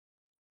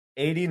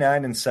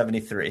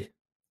 89-73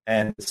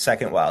 and the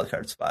second wild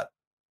card spot.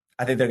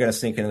 I think they're going to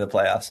sneak into the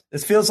playoffs.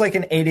 This feels like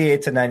an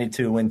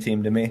 88-92 win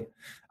team to me.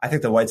 I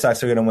think the White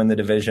Sox are going to win the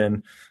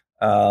division,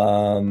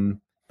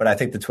 but I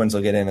think the Twins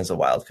will get in as a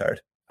wild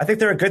card. I think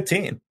they're a good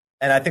team,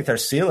 and I think their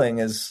ceiling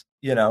is,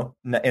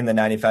 in the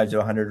 95 to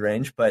 100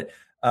 range. But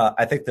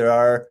I think there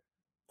are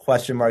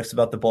question marks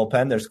about the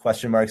bullpen. There's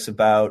question marks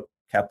about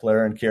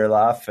Kepler and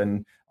Kirilloff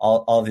and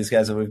all of these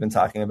guys that we've been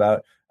talking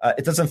about.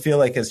 It doesn't feel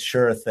like as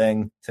sure a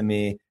thing to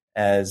me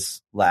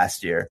as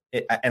last year.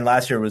 And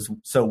last year was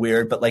so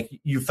weird, but like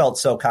you felt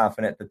so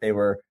confident that they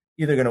were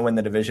either going to win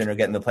the division or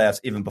get in the playoffs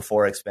even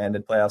before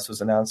expanded playoffs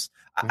was announced.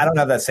 I don't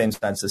have that same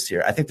sense this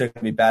year. I think they're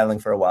going to be battling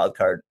for a wild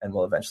card and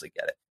will eventually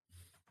get it.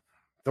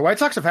 The White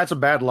Sox have had some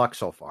bad luck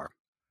so far.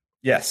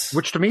 Yes.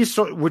 Which to me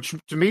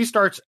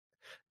starts,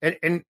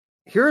 and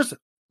here's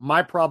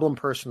my problem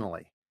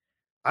personally.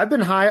 I've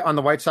been high on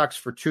the White Sox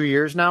for 2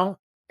 years now,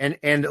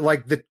 and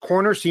like the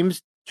corner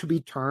seems to be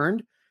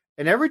turned.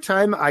 And every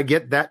time I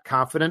get that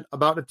confident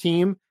about a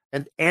team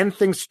and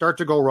things start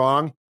to go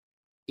wrong,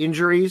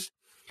 injuries,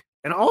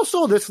 and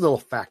also this little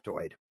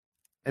factoid,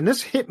 and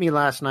this hit me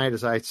last night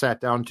as I sat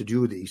down to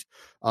do these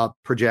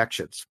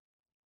projections.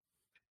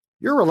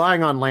 You're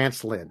relying on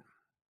Lance Lynn.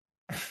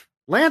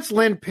 Lance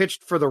Lynn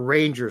pitched for the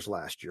Rangers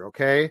last year,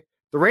 okay?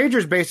 The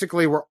Rangers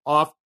basically were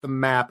off the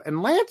map.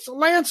 And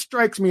Lance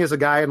strikes me as a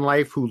guy in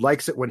life who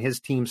likes it when his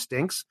team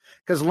stinks,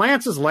 because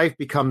Lance's life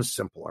becomes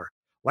simpler.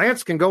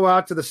 Lance can go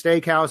out to the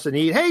steakhouse and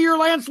eat. Hey, you're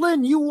Lance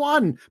Lynn. You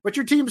won, but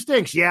your team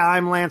stinks. Yeah,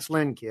 I'm Lance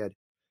Lynn, kid.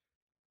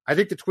 I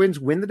think the Twins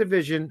win the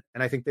division,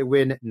 and I think they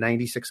win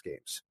 96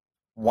 games.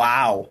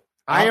 Wow.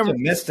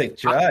 Optimistic,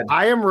 Judd.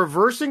 I am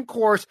reversing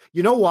course.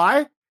 You know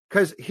why?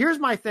 Because here's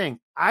my thing.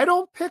 I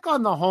don't pick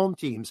on the home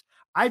teams.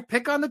 I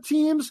pick on the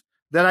teams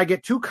that I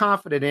get too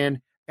confident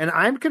in, And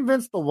I'm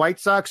convinced the White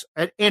Sox,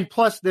 and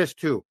plus this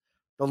too,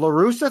 the La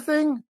Russa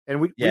thing,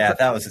 and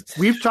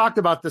we've talked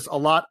about this a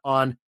lot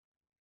on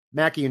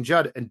Mackie and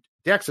Judd, and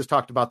Dex has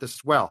talked about this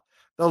as well.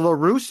 The La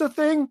Russa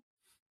thing,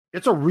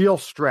 it's a real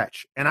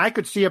stretch, and I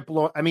could see it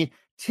blow. I mean,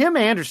 Tim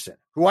Anderson,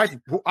 who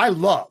I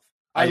love.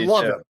 I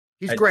love him.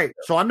 He's great.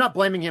 So I'm not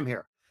blaming him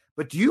here.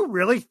 But do you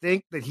really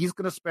think that he's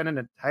going to spend an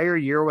entire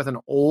year with an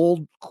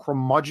old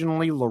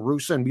curmudgeonly La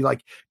Russa and be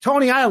like,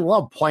 Tony, I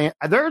love playing?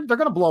 They're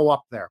going to blow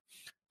up there.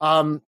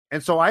 And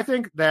so I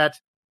think that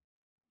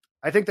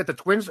the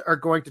Twins are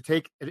going to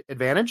take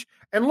advantage.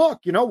 And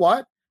look, you know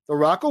what? The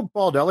Rocco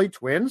Baldelli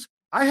Twins,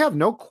 I have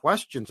no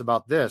questions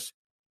about this.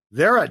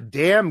 They're a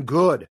damn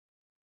good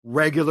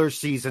regular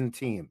season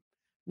team.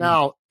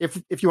 Now, if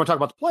you want to talk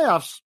about the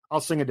playoffs,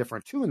 I'll sing a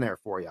different tune there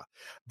for you.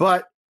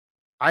 But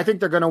I think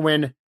they're going to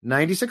win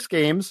 96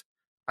 games.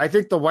 I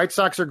think the White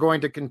Sox are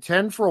going to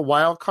contend for a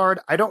wild card.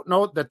 I don't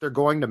know that they're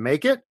going to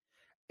make it.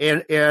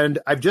 And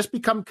I've just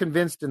become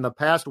convinced in the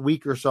past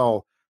week or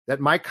so that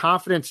my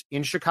confidence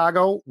in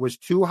Chicago was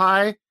too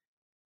high.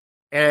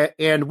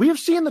 And we have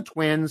seen the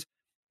Twins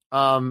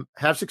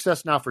have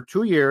success now for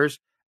 2 years.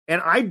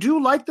 And I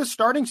do like the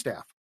starting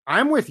staff.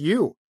 I'm with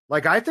you.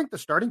 Like, I think the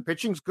starting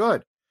pitching's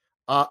good.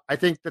 I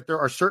think that there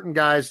are certain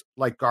guys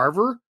like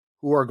Garver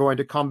who are going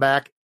to come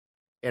back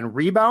and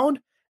rebound.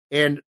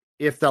 And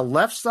if the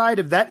left side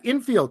of that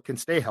infield can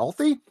stay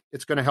healthy,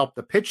 it's going to help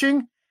the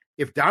pitching.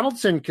 If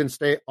Donaldson can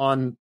stay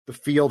on the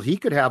field, he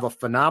could have a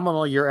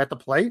phenomenal year at the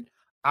plate.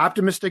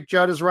 Optimistic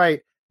Judd is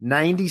right.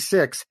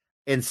 96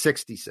 and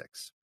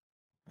 66.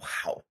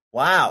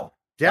 Wow.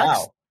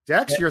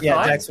 Dex, your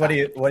thoughts? Dex, what do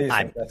you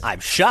think? I'm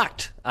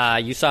shocked.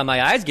 You saw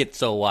my eyes get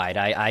so wide.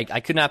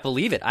 I could not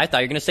believe it. I thought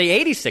you were going to say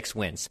 86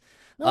 wins.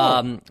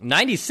 No.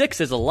 96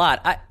 is a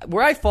lot.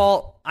 Where I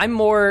fall, I'm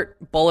more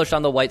bullish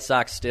on the White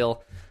Sox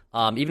still.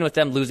 Even with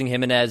them losing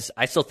Jimenez,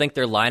 I still think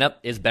their lineup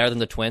is better than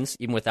the Twins,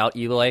 even without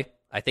Eloy.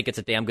 I think it's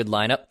a damn good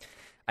lineup.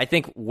 I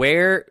think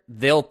where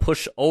they'll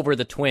push over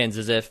the Twins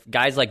is if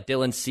guys like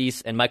Dylan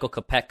Cease and Michael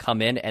Kopech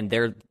come in and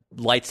they're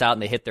lights out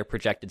and they hit their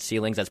projected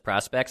ceilings as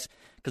prospects,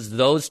 because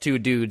those two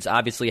dudes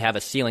obviously have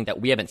a ceiling that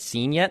we haven't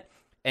seen yet.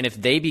 And if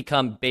they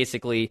become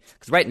basically,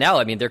 because right now,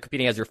 I mean, they're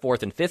competing as your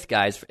fourth and fifth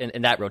guys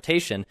in that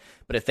rotation,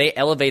 but if they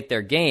elevate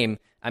their game,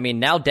 I mean,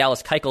 now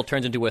Dallas Keuchel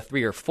turns into a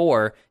 3 or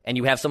 4, and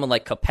you have someone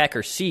like Kopech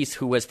or Cease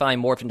who has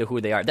finally morphed into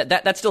who they are.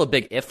 That's still a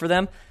big if for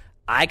them.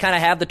 I kind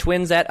of have the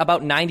Twins at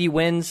about 90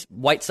 wins,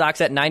 White Sox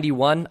at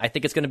 91. I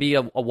think it's going to be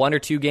a 1 or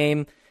 2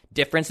 game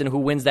difference in who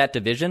wins that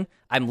division.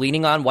 I'm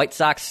leaning on White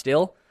Sox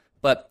still,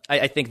 but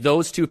I think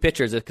those two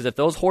pitchers, because if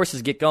those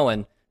horses get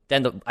going,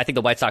 then I think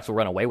the White Sox will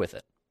run away with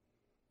it.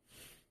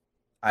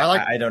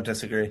 I don't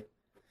disagree.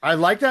 I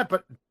like that,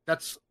 but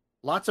that's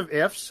lots of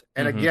ifs.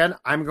 And again,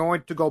 I'm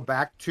going to go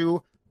back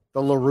to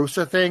the La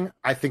Russa thing.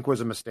 I think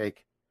was a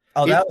mistake.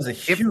 That was a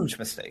huge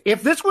mistake.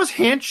 If this was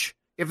Hinch,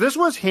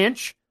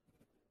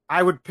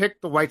 I would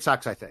pick the White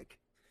Sox, I think.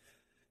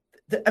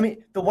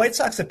 The White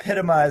Sox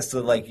epitomized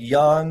the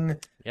young,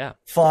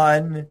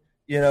 fun,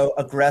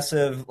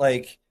 aggressive,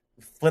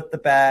 flip the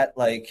bat,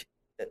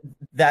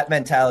 that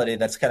mentality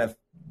that's kind of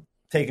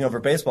taking over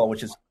baseball,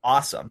 which is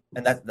awesome.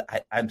 And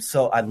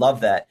I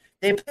love that.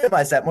 They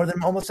epitomize that more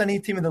than almost any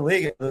team in the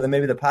league, other than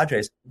maybe the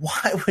Padres.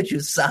 Why would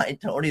you sign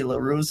Tony La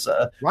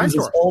Russa? He's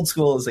as old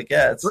school as it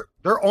gets.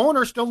 Their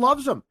owner still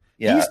loves him.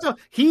 Yeah.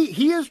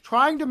 He is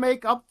trying to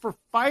make up for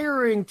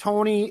firing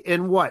Tony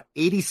in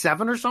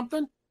 87 or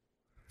something?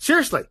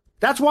 Seriously,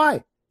 that's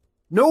why.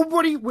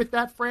 Nobody with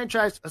that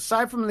franchise,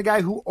 aside from the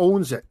guy who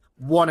owns it,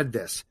 wanted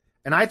this.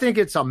 And I think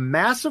it's a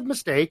massive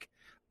mistake.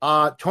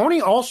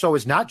 Tony also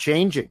is not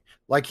changing.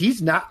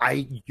 He's not.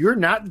 You're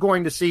not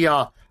going to see.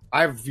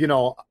 I've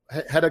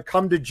had to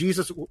come to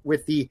Jesus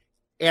with the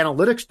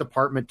analytics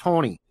department.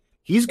 Tony,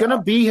 he's going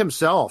to be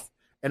himself,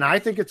 and I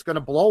think it's going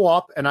to blow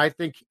up. And I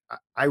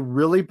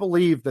really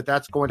believe that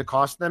that's going to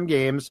cost them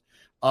games.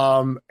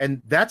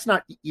 And that's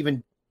not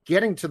even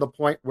getting to the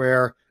point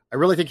where I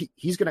really think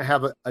he's going to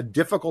have a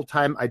difficult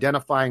time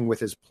identifying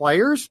with his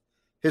players.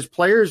 His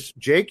players,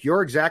 Jake,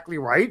 you're exactly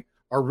right,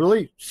 are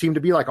really seem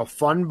to be like a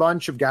fun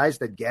bunch of guys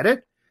that get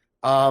it.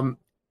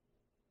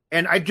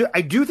 And I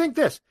do think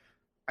this.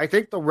 I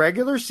think the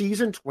regular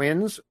season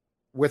Twins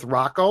with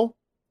Rocco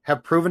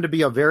have proven to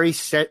be a very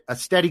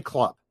steady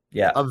club.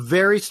 Yeah. A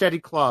very steady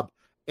club.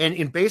 And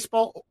in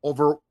baseball,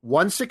 over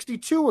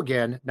 162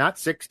 again, not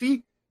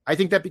 60, I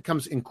think that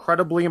becomes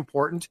incredibly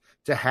important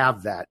to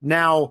have that.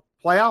 Now,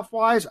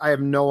 playoff-wise, I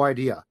have no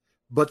idea.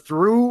 But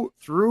through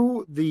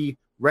the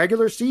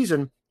regular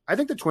season, I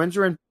think the Twins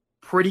are in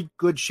pretty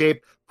good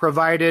shape,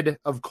 provided,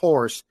 of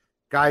course,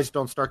 guys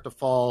don't start to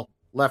fall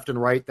left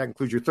and right. That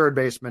includes your third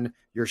baseman,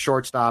 your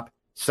shortstop,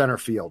 center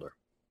fielder.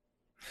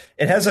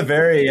 It has a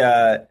very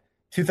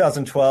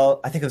 2012,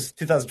 I think it was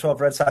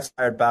 2012 Red Sox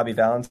hired Bobby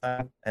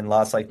Valentine and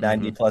lost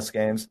 90-plus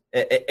games.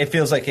 It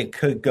feels like it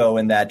could go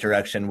in that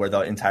direction where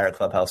the entire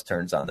clubhouse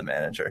turns on the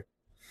manager.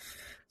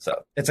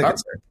 So it's a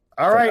concern.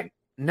 All right,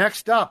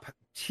 next up,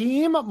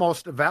 team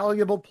most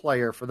valuable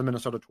player for the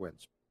Minnesota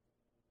Twins.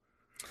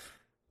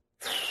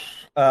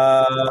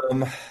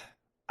 I'm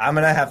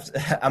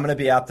gonna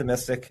be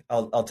optimistic.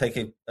 I'll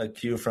take a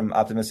cue from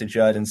Optimistic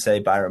Judd and say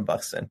Byron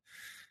Buxton,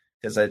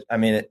 because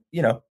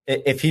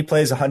if he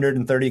plays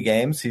 130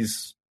 games,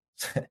 he's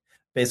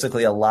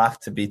basically a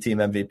lock to be team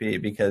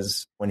MVP,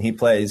 because when he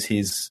plays,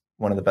 he's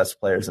one of the best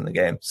players in the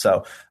game.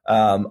 So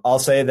I'll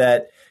say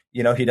that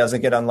he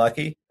doesn't get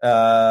unlucky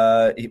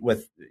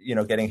with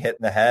getting hit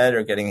in the head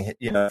or getting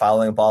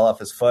fouling a ball off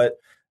his foot.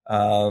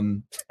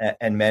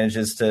 And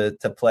manages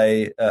to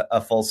play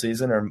a full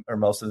season or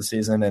most of the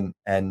season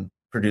and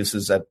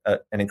produces at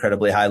an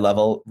incredibly high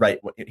level. Right,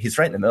 he's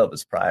right in the middle of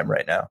his prime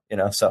right now.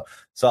 So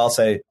I'll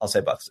say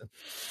Buxton.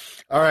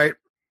 All right,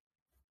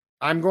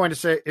 I'm going to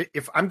say,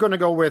 if I'm going to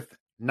go with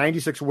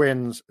 96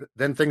 wins,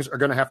 then things are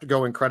going to have to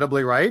go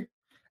incredibly right.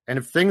 And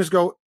if things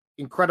go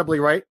incredibly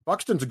right,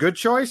 Buxton's a good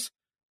choice.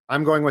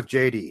 I'm going with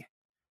JD.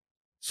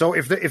 So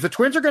if the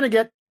Twins are going to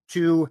get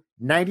to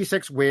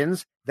 96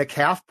 wins, the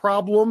calf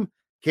problem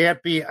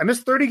can't be, I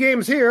missed 30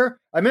 games here,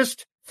 I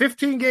missed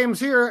 15 games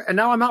here, and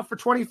now I'm out for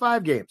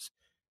 25 games.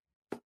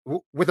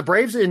 With the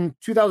Braves in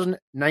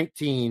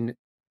 2019,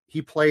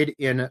 he played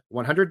in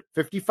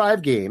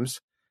 155 games.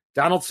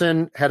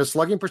 Donaldson had a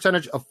slugging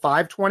percentage of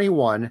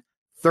 .521,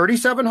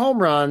 37 home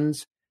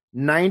runs,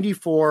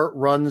 94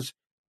 runs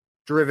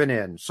driven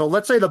in. So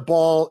let's say the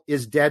ball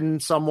is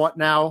deadened somewhat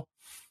now.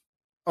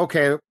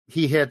 Okay,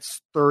 he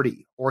hits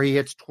 30 or he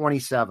hits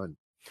 27.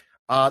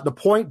 The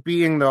point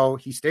being, though,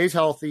 he stays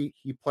healthy.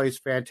 He plays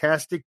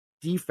fantastic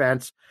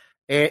defense.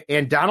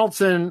 And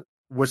Donaldson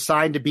was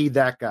signed to be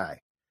that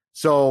guy.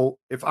 So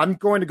if I'm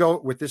going to go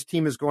with this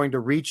team is going to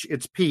reach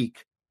its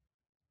peak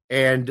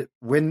and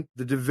win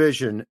the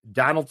division,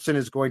 Donaldson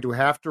is going to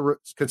have to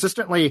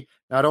consistently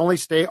not only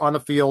stay on the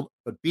field,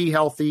 but be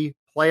healthy,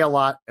 play a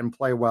lot, and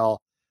play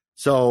well.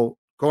 So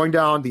going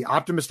down the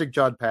Optimistic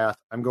Judd path,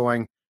 I'm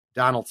going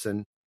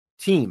Donaldson.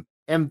 Team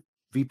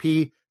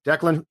MVP.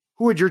 Declan,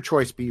 who would your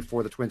choice be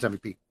for the Twins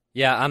MVP?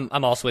 Yeah,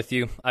 I'm also with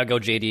you. I'll go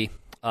JD.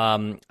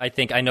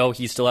 I know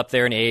he's still up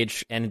there in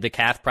age, and the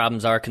calf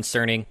problems are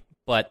concerning,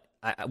 but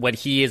when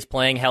he is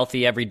playing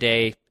healthy every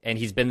day, and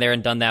he's been there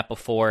and done that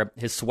before,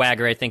 his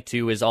swagger, I think,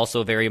 too, is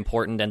also very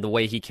important, and the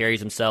way he carries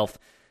himself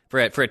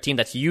for a team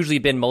that's usually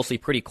been mostly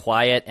pretty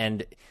quiet.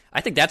 And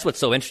I think that's what's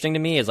so interesting to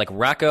me is like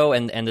Rocco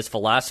and this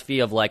philosophy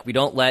of like, we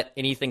don't let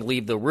anything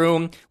leave the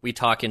room. We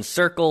talk in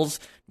circles.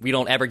 We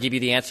don't ever give you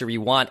the answer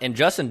you want. And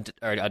Josh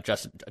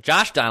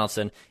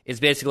Donaldson is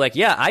basically like,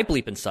 yeah, I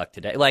bleep and suck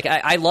today. Like,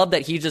 I love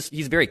that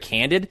he's very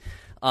candid.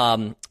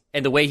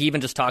 And the way he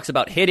even just talks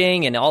about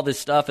hitting and all this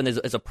stuff and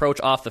his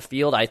approach off the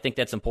field, I think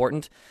that's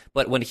important.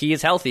 But when he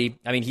is healthy,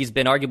 I mean, he's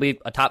been arguably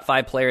a top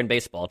 5 player in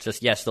baseball. It's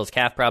just, yes, those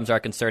calf problems are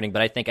concerning,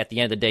 but I think at the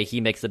end of the day,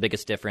 he makes the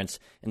biggest difference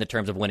in the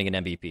terms of winning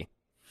an MVP.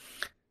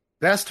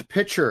 Best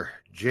pitcher,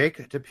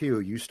 Jake Depew,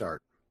 you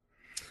start.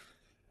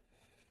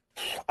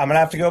 I'm going to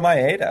have to go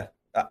Maeda.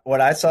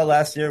 What I saw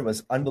last year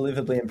was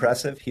unbelievably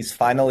impressive. He's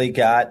finally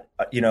got,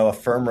 a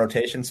firm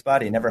rotation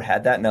spot. He never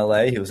had that in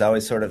LA. He was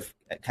always sort of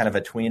kind of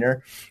a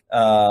tweener.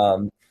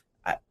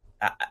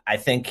 I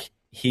think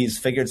he's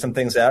figured some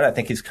things out. I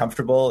think he's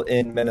comfortable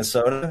in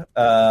Minnesota.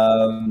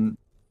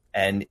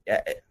 And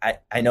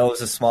I know it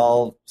was a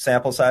small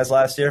sample size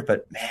last year,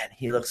 but man,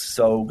 he looks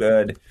so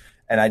good.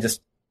 And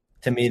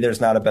to me, there's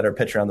not a better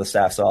pitcher on the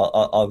staff. So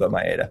I'll go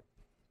Maeda.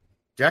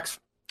 Jex?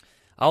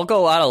 I'll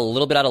go a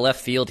little bit out of left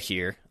field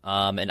here,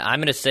 and I'm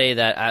going to say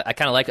that I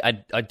kind of like.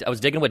 I was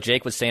digging what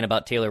Jake was saying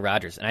about Taylor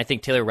Rogers, and I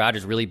think Taylor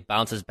Rogers really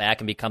bounces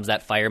back and becomes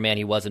that fireman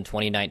he was in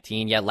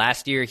 2019. Yeah,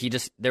 last year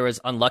there was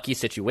unlucky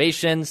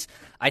situations.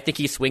 I think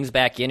he swings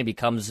back in and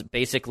becomes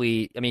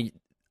basically. I mean,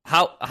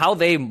 how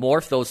they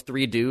morph those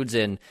 3 dudes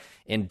in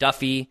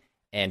Duffy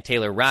and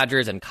Taylor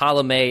Rogers and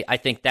Colomé, I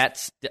think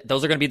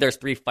those are going to be their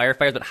 3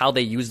 firefighters, but how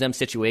they use them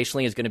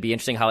situationally is going to be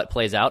interesting how it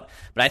plays out.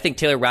 But I think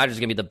Taylor Rogers is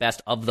going to be the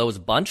best of those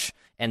bunch,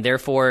 and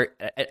therefore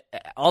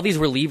all these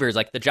relievers,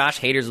 like the Josh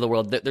Haders of the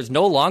world, there's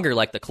no longer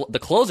like the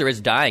closer is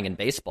dying in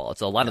baseball.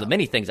 It's a lot of the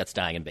many things that's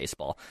dying in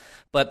baseball,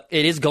 but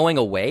it is going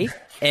away,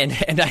 and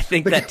I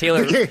think that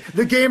Taylor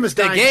the game is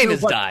dying. The game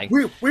is dying.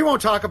 We won't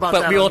talk about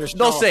but that. We won't.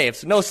 No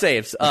saves.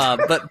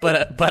 But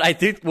I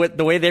think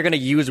the way they're going to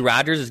use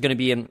Rogers is going to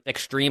be in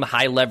extreme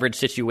high leverage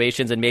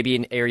situations, and maybe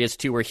in areas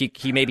too where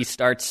he maybe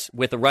starts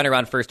with a runner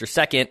on first or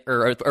second,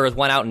 or with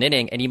 1 out an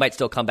inning, and he might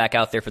still come back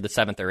out there for the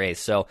 7th or 8th.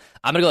 So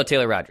I'm going to go with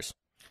Taylor Rogers.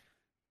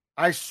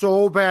 I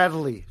so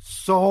badly,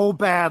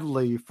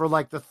 for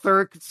like the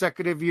 3rd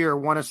consecutive year,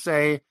 want to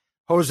say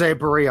Jose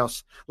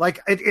Barrios.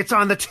 Like, it's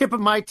on the tip of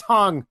my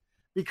tongue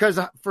because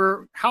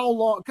for how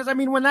long? Because, I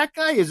mean, when that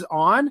guy is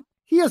on,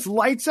 he is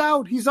lights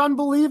out. He's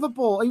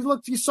unbelievable.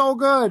 He's so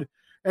good.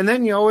 And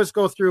then you always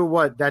go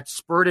through that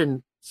spurt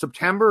in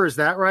September. Is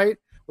that right?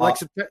 Like,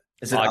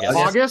 is it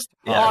August?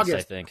 Yes, August.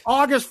 I think.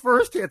 August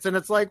 1st hits, and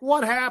it's like,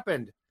 what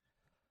happened?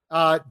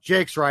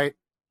 Jake's right.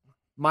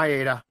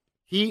 Maeda.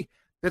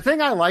 The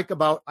thing I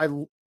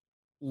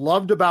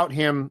loved about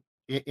him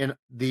in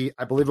the,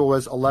 I believe it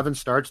was 11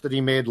 starts that he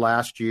made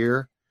last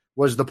year,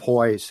 was the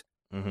poise.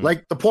 Mm-hmm.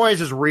 Like, the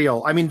poise is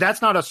real. I mean,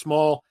 that's not a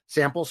small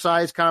sample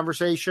size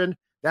conversation.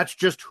 That's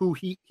just who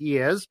he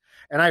is.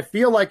 And I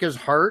feel like his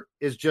heart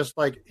is just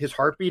like, his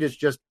heartbeat is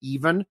just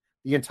even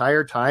the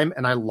entire time.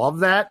 And I love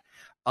that.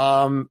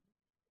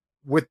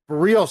 With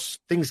Berríos,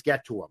 things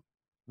get to him.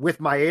 With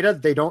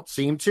Maeda, they don't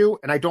seem to.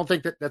 And I don't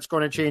think that that's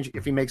going to change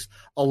if he makes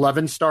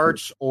 11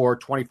 starts or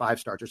 25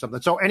 starts or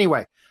something. So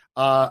anyway,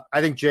 I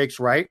think Jake's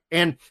right.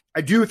 And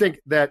I do think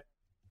that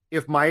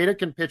if Maeda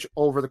can pitch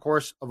over the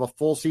course of a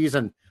full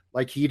season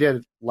like he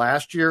did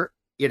last year,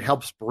 it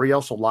helps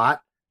Berríos a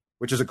lot,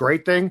 which is a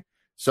great thing.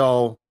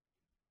 So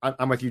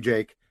I'm with you,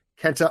 Jake.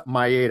 Kenta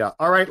Maeda.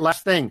 All right,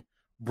 last thing.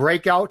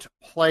 Breakout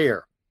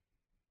player.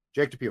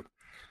 Jake Depew.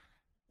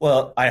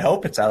 Well, I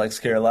hope it's Alex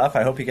Kirilloff.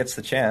 I hope he gets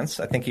the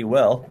chance. I think he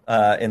will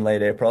in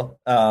late April.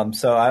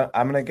 So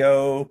I'm going to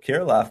go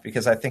Kirilloff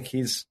because I think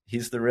he's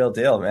the real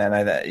deal, man.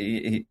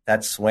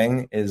 That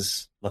swing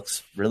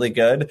looks really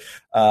good.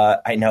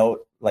 I know,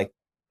 like,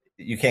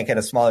 you can't get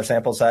a smaller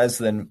sample size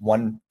than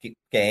one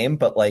game,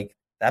 but like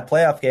that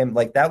playoff game,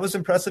 like that was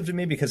impressive to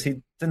me because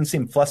he didn't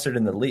seem flustered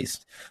in the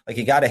least. Like,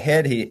 he got a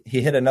hit, he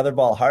hit another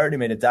ball hard, he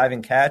made a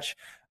diving catch.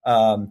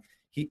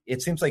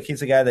 It seems like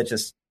he's a guy that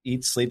just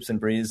eats, sleeps, and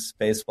breathes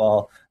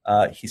baseball.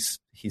 He's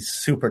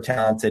super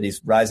talented.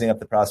 He's rising up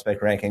the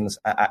prospect rankings.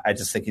 I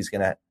just think he's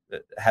going to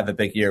have a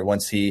big year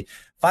once he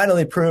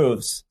finally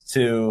proves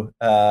to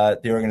the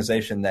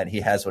organization that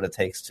he has what it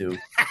takes to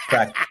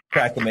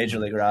crack the major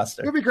league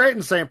roster. He'll be great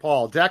in St.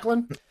 Paul.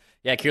 Declan?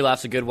 Yeah,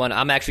 Kirilloff's a good one.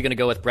 I'm actually going to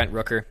go with Brent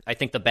Rooker. I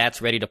think the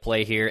bat's ready to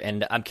play here,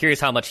 and I'm curious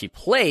how much he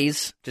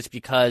plays just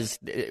because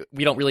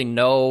we don't really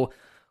know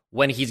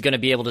when he's going to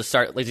be able to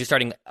start. Is he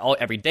starting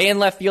every day in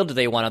left field? Do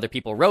they want other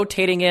people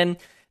rotating in?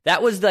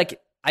 That was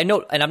like, I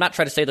know, and I'm not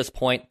trying to say this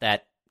point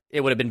that it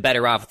would have been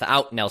better off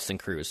without Nelson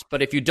Cruz.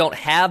 But if you don't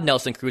have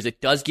Nelson Cruz,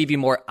 it does give you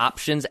more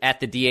options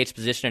at the DH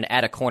position and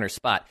at a corner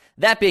spot.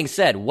 That being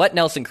said, what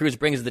Nelson Cruz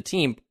brings to the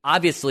team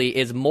obviously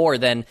is more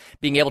than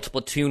being able to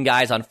platoon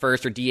guys on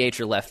first or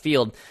DH or left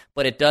field.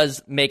 But it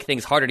does make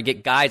things harder to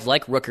get guys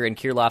like Rooker and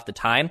Kirilloff the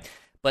time.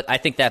 But I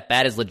think that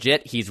bat is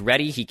legit. He's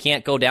ready. He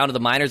can't go down to the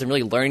minors and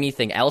really learn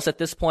anything else at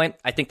this point.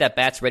 I think that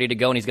bat's ready to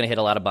go, and he's going to hit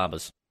a lot of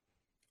bombas.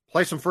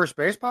 Play some first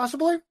base,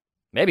 possibly?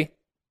 Maybe.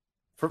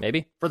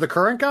 Maybe. For the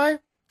current guy?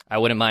 I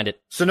wouldn't mind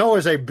it. Sano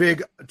is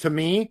to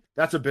me,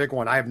 that's a big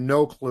one. I have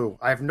no clue.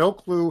 I have no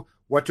clue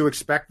what to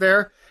expect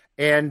there.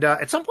 And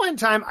at some point in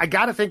time, I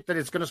got to think that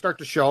it's going to start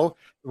to show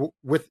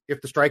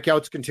if the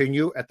strikeouts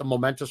continue at the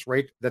momentous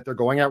rate that they're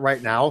going at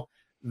right now,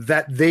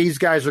 that these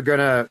guys are going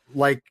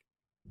to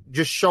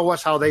just show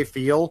us how they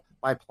feel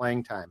by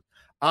playing time.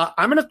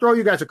 I'm going to throw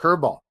you guys a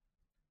curveball.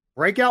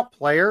 Breakout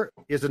player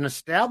is an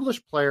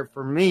established player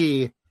for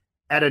me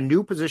at a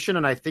new position,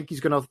 and I think he's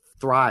going to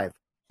thrive.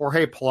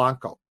 Jorge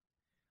Polanco.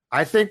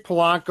 I think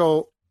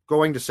Polanco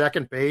going to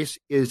second base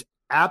is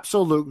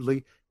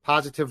absolutely,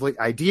 positively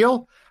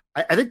ideal.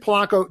 I think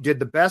Polanco did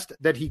the best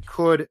that he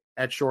could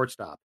at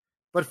shortstop.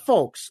 But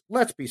folks,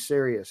 let's be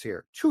serious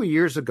here. 2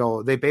 years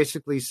ago, they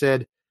basically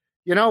said,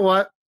 you know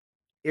what?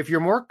 If you're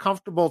more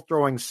comfortable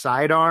throwing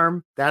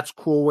sidearm, that's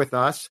cool with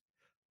us.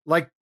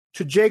 Like,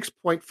 to Jake's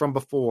point from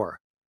before,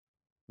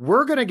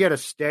 we're going to get a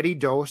steady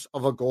dose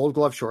of a Gold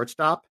Glove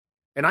shortstop.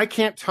 And I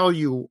can't tell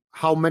you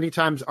how many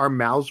times our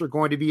mouths are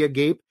going to be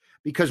agape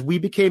because we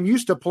became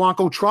used to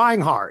Polanco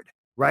trying hard,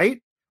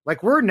 right?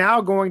 Like, we're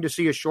now going to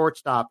see a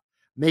shortstop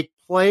make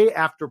play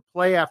after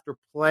play after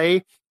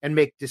play and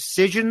make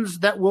decisions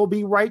that will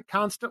be right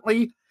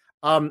constantly.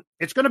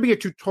 It's going to be a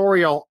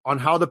tutorial on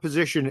how the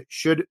position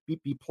should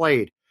be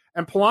played.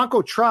 And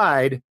Polanco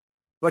tried,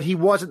 but he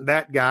wasn't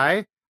that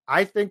guy.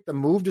 I think the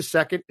move to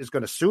second is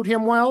going to suit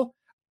him well.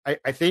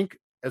 I think,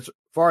 as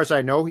far as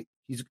I know,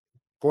 he's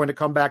going to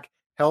come back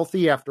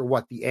healthy after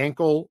the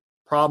ankle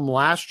problem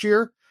last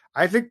year.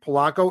 I think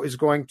Polanco is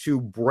going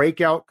to break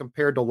out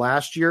compared to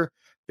last year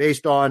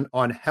based on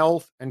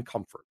health and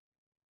comfort.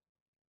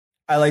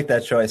 I like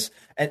that choice.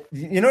 And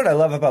you know what I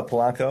love about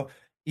Polanco?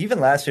 Even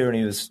last year when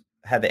he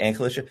had the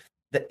ankle issue,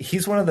 that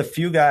he's one of the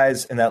few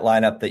guys in that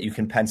lineup that you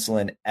can pencil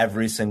in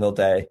every single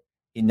day.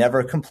 He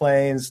never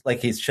complains.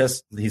 Like,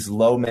 he's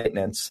low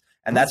maintenance.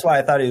 And that's why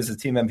I thought he was a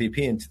team MVP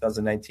in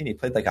 2019. He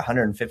played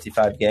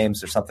 155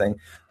 games or something.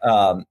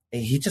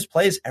 He just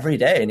plays every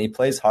day, and he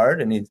plays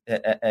hard, and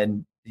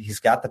he's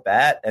got the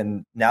bat.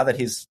 And now that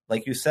he's,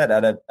 like you said,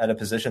 at a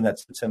position that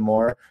suits him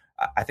more,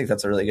 I think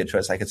that's a really good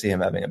choice. I could see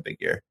him having a big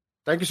year.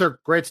 Thank you, sir.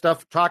 Great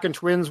stuff. Talking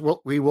Twins.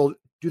 We will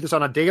do this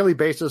on a daily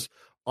basis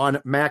on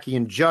Mackey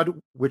and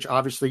Judd, which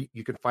obviously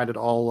you can find at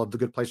all of the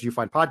good places you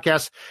find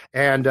podcasts.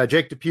 And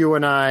Jake Depew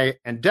and I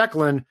and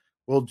Declan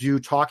will do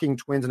Talking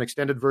Twins, an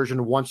extended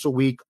version, once a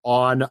week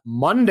on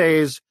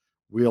Mondays.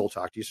 We'll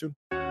talk to you soon.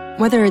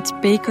 Whether it's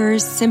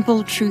Baker's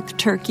Simple Truth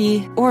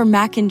Turkey or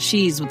mac and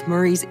cheese with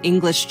Murray's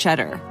English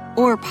Cheddar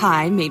or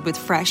pie made with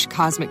fresh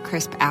Cosmic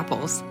Crisp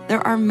apples,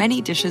 there are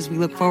many dishes we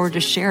look forward to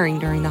sharing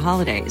during the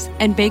holidays.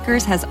 And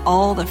Baker's has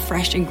all the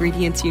fresh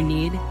ingredients you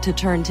need to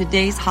turn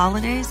today's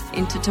holidays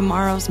into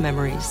tomorrow's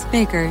memories.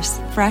 Baker's,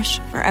 fresh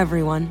for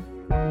everyone.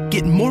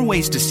 Get more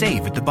ways to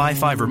save at the Buy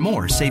 5 or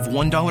More Save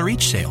 $1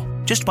 each sale.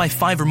 Just buy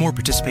 5 or more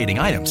participating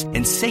items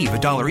and save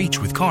 $1 each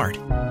with card.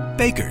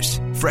 Baker's,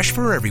 fresh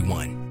for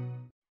everyone.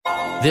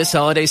 This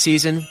holiday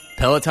season,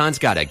 Peloton's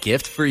got a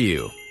gift for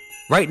you.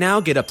 Right now,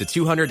 get up to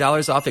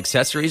 $200 off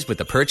accessories with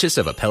the purchase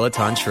of a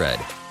Peloton Shred.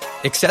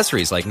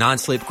 Accessories like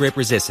non-slip grip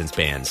resistance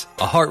bands,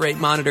 a heart rate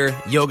monitor,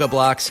 yoga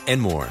blocks, and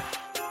more.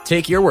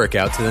 Take your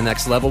workout to the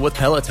next level with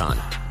Peloton.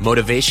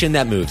 Motivation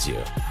that moves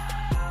you.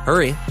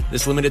 Hurry,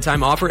 this limited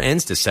time offer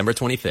ends December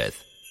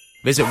 25th.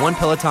 Visit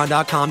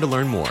onepeloton.com to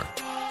learn more.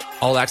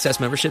 All access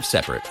membership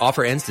separate.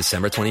 Offer ends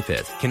December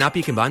 25th. Cannot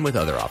be combined with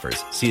other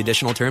offers. See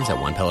additional terms at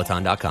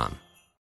onepeloton.com.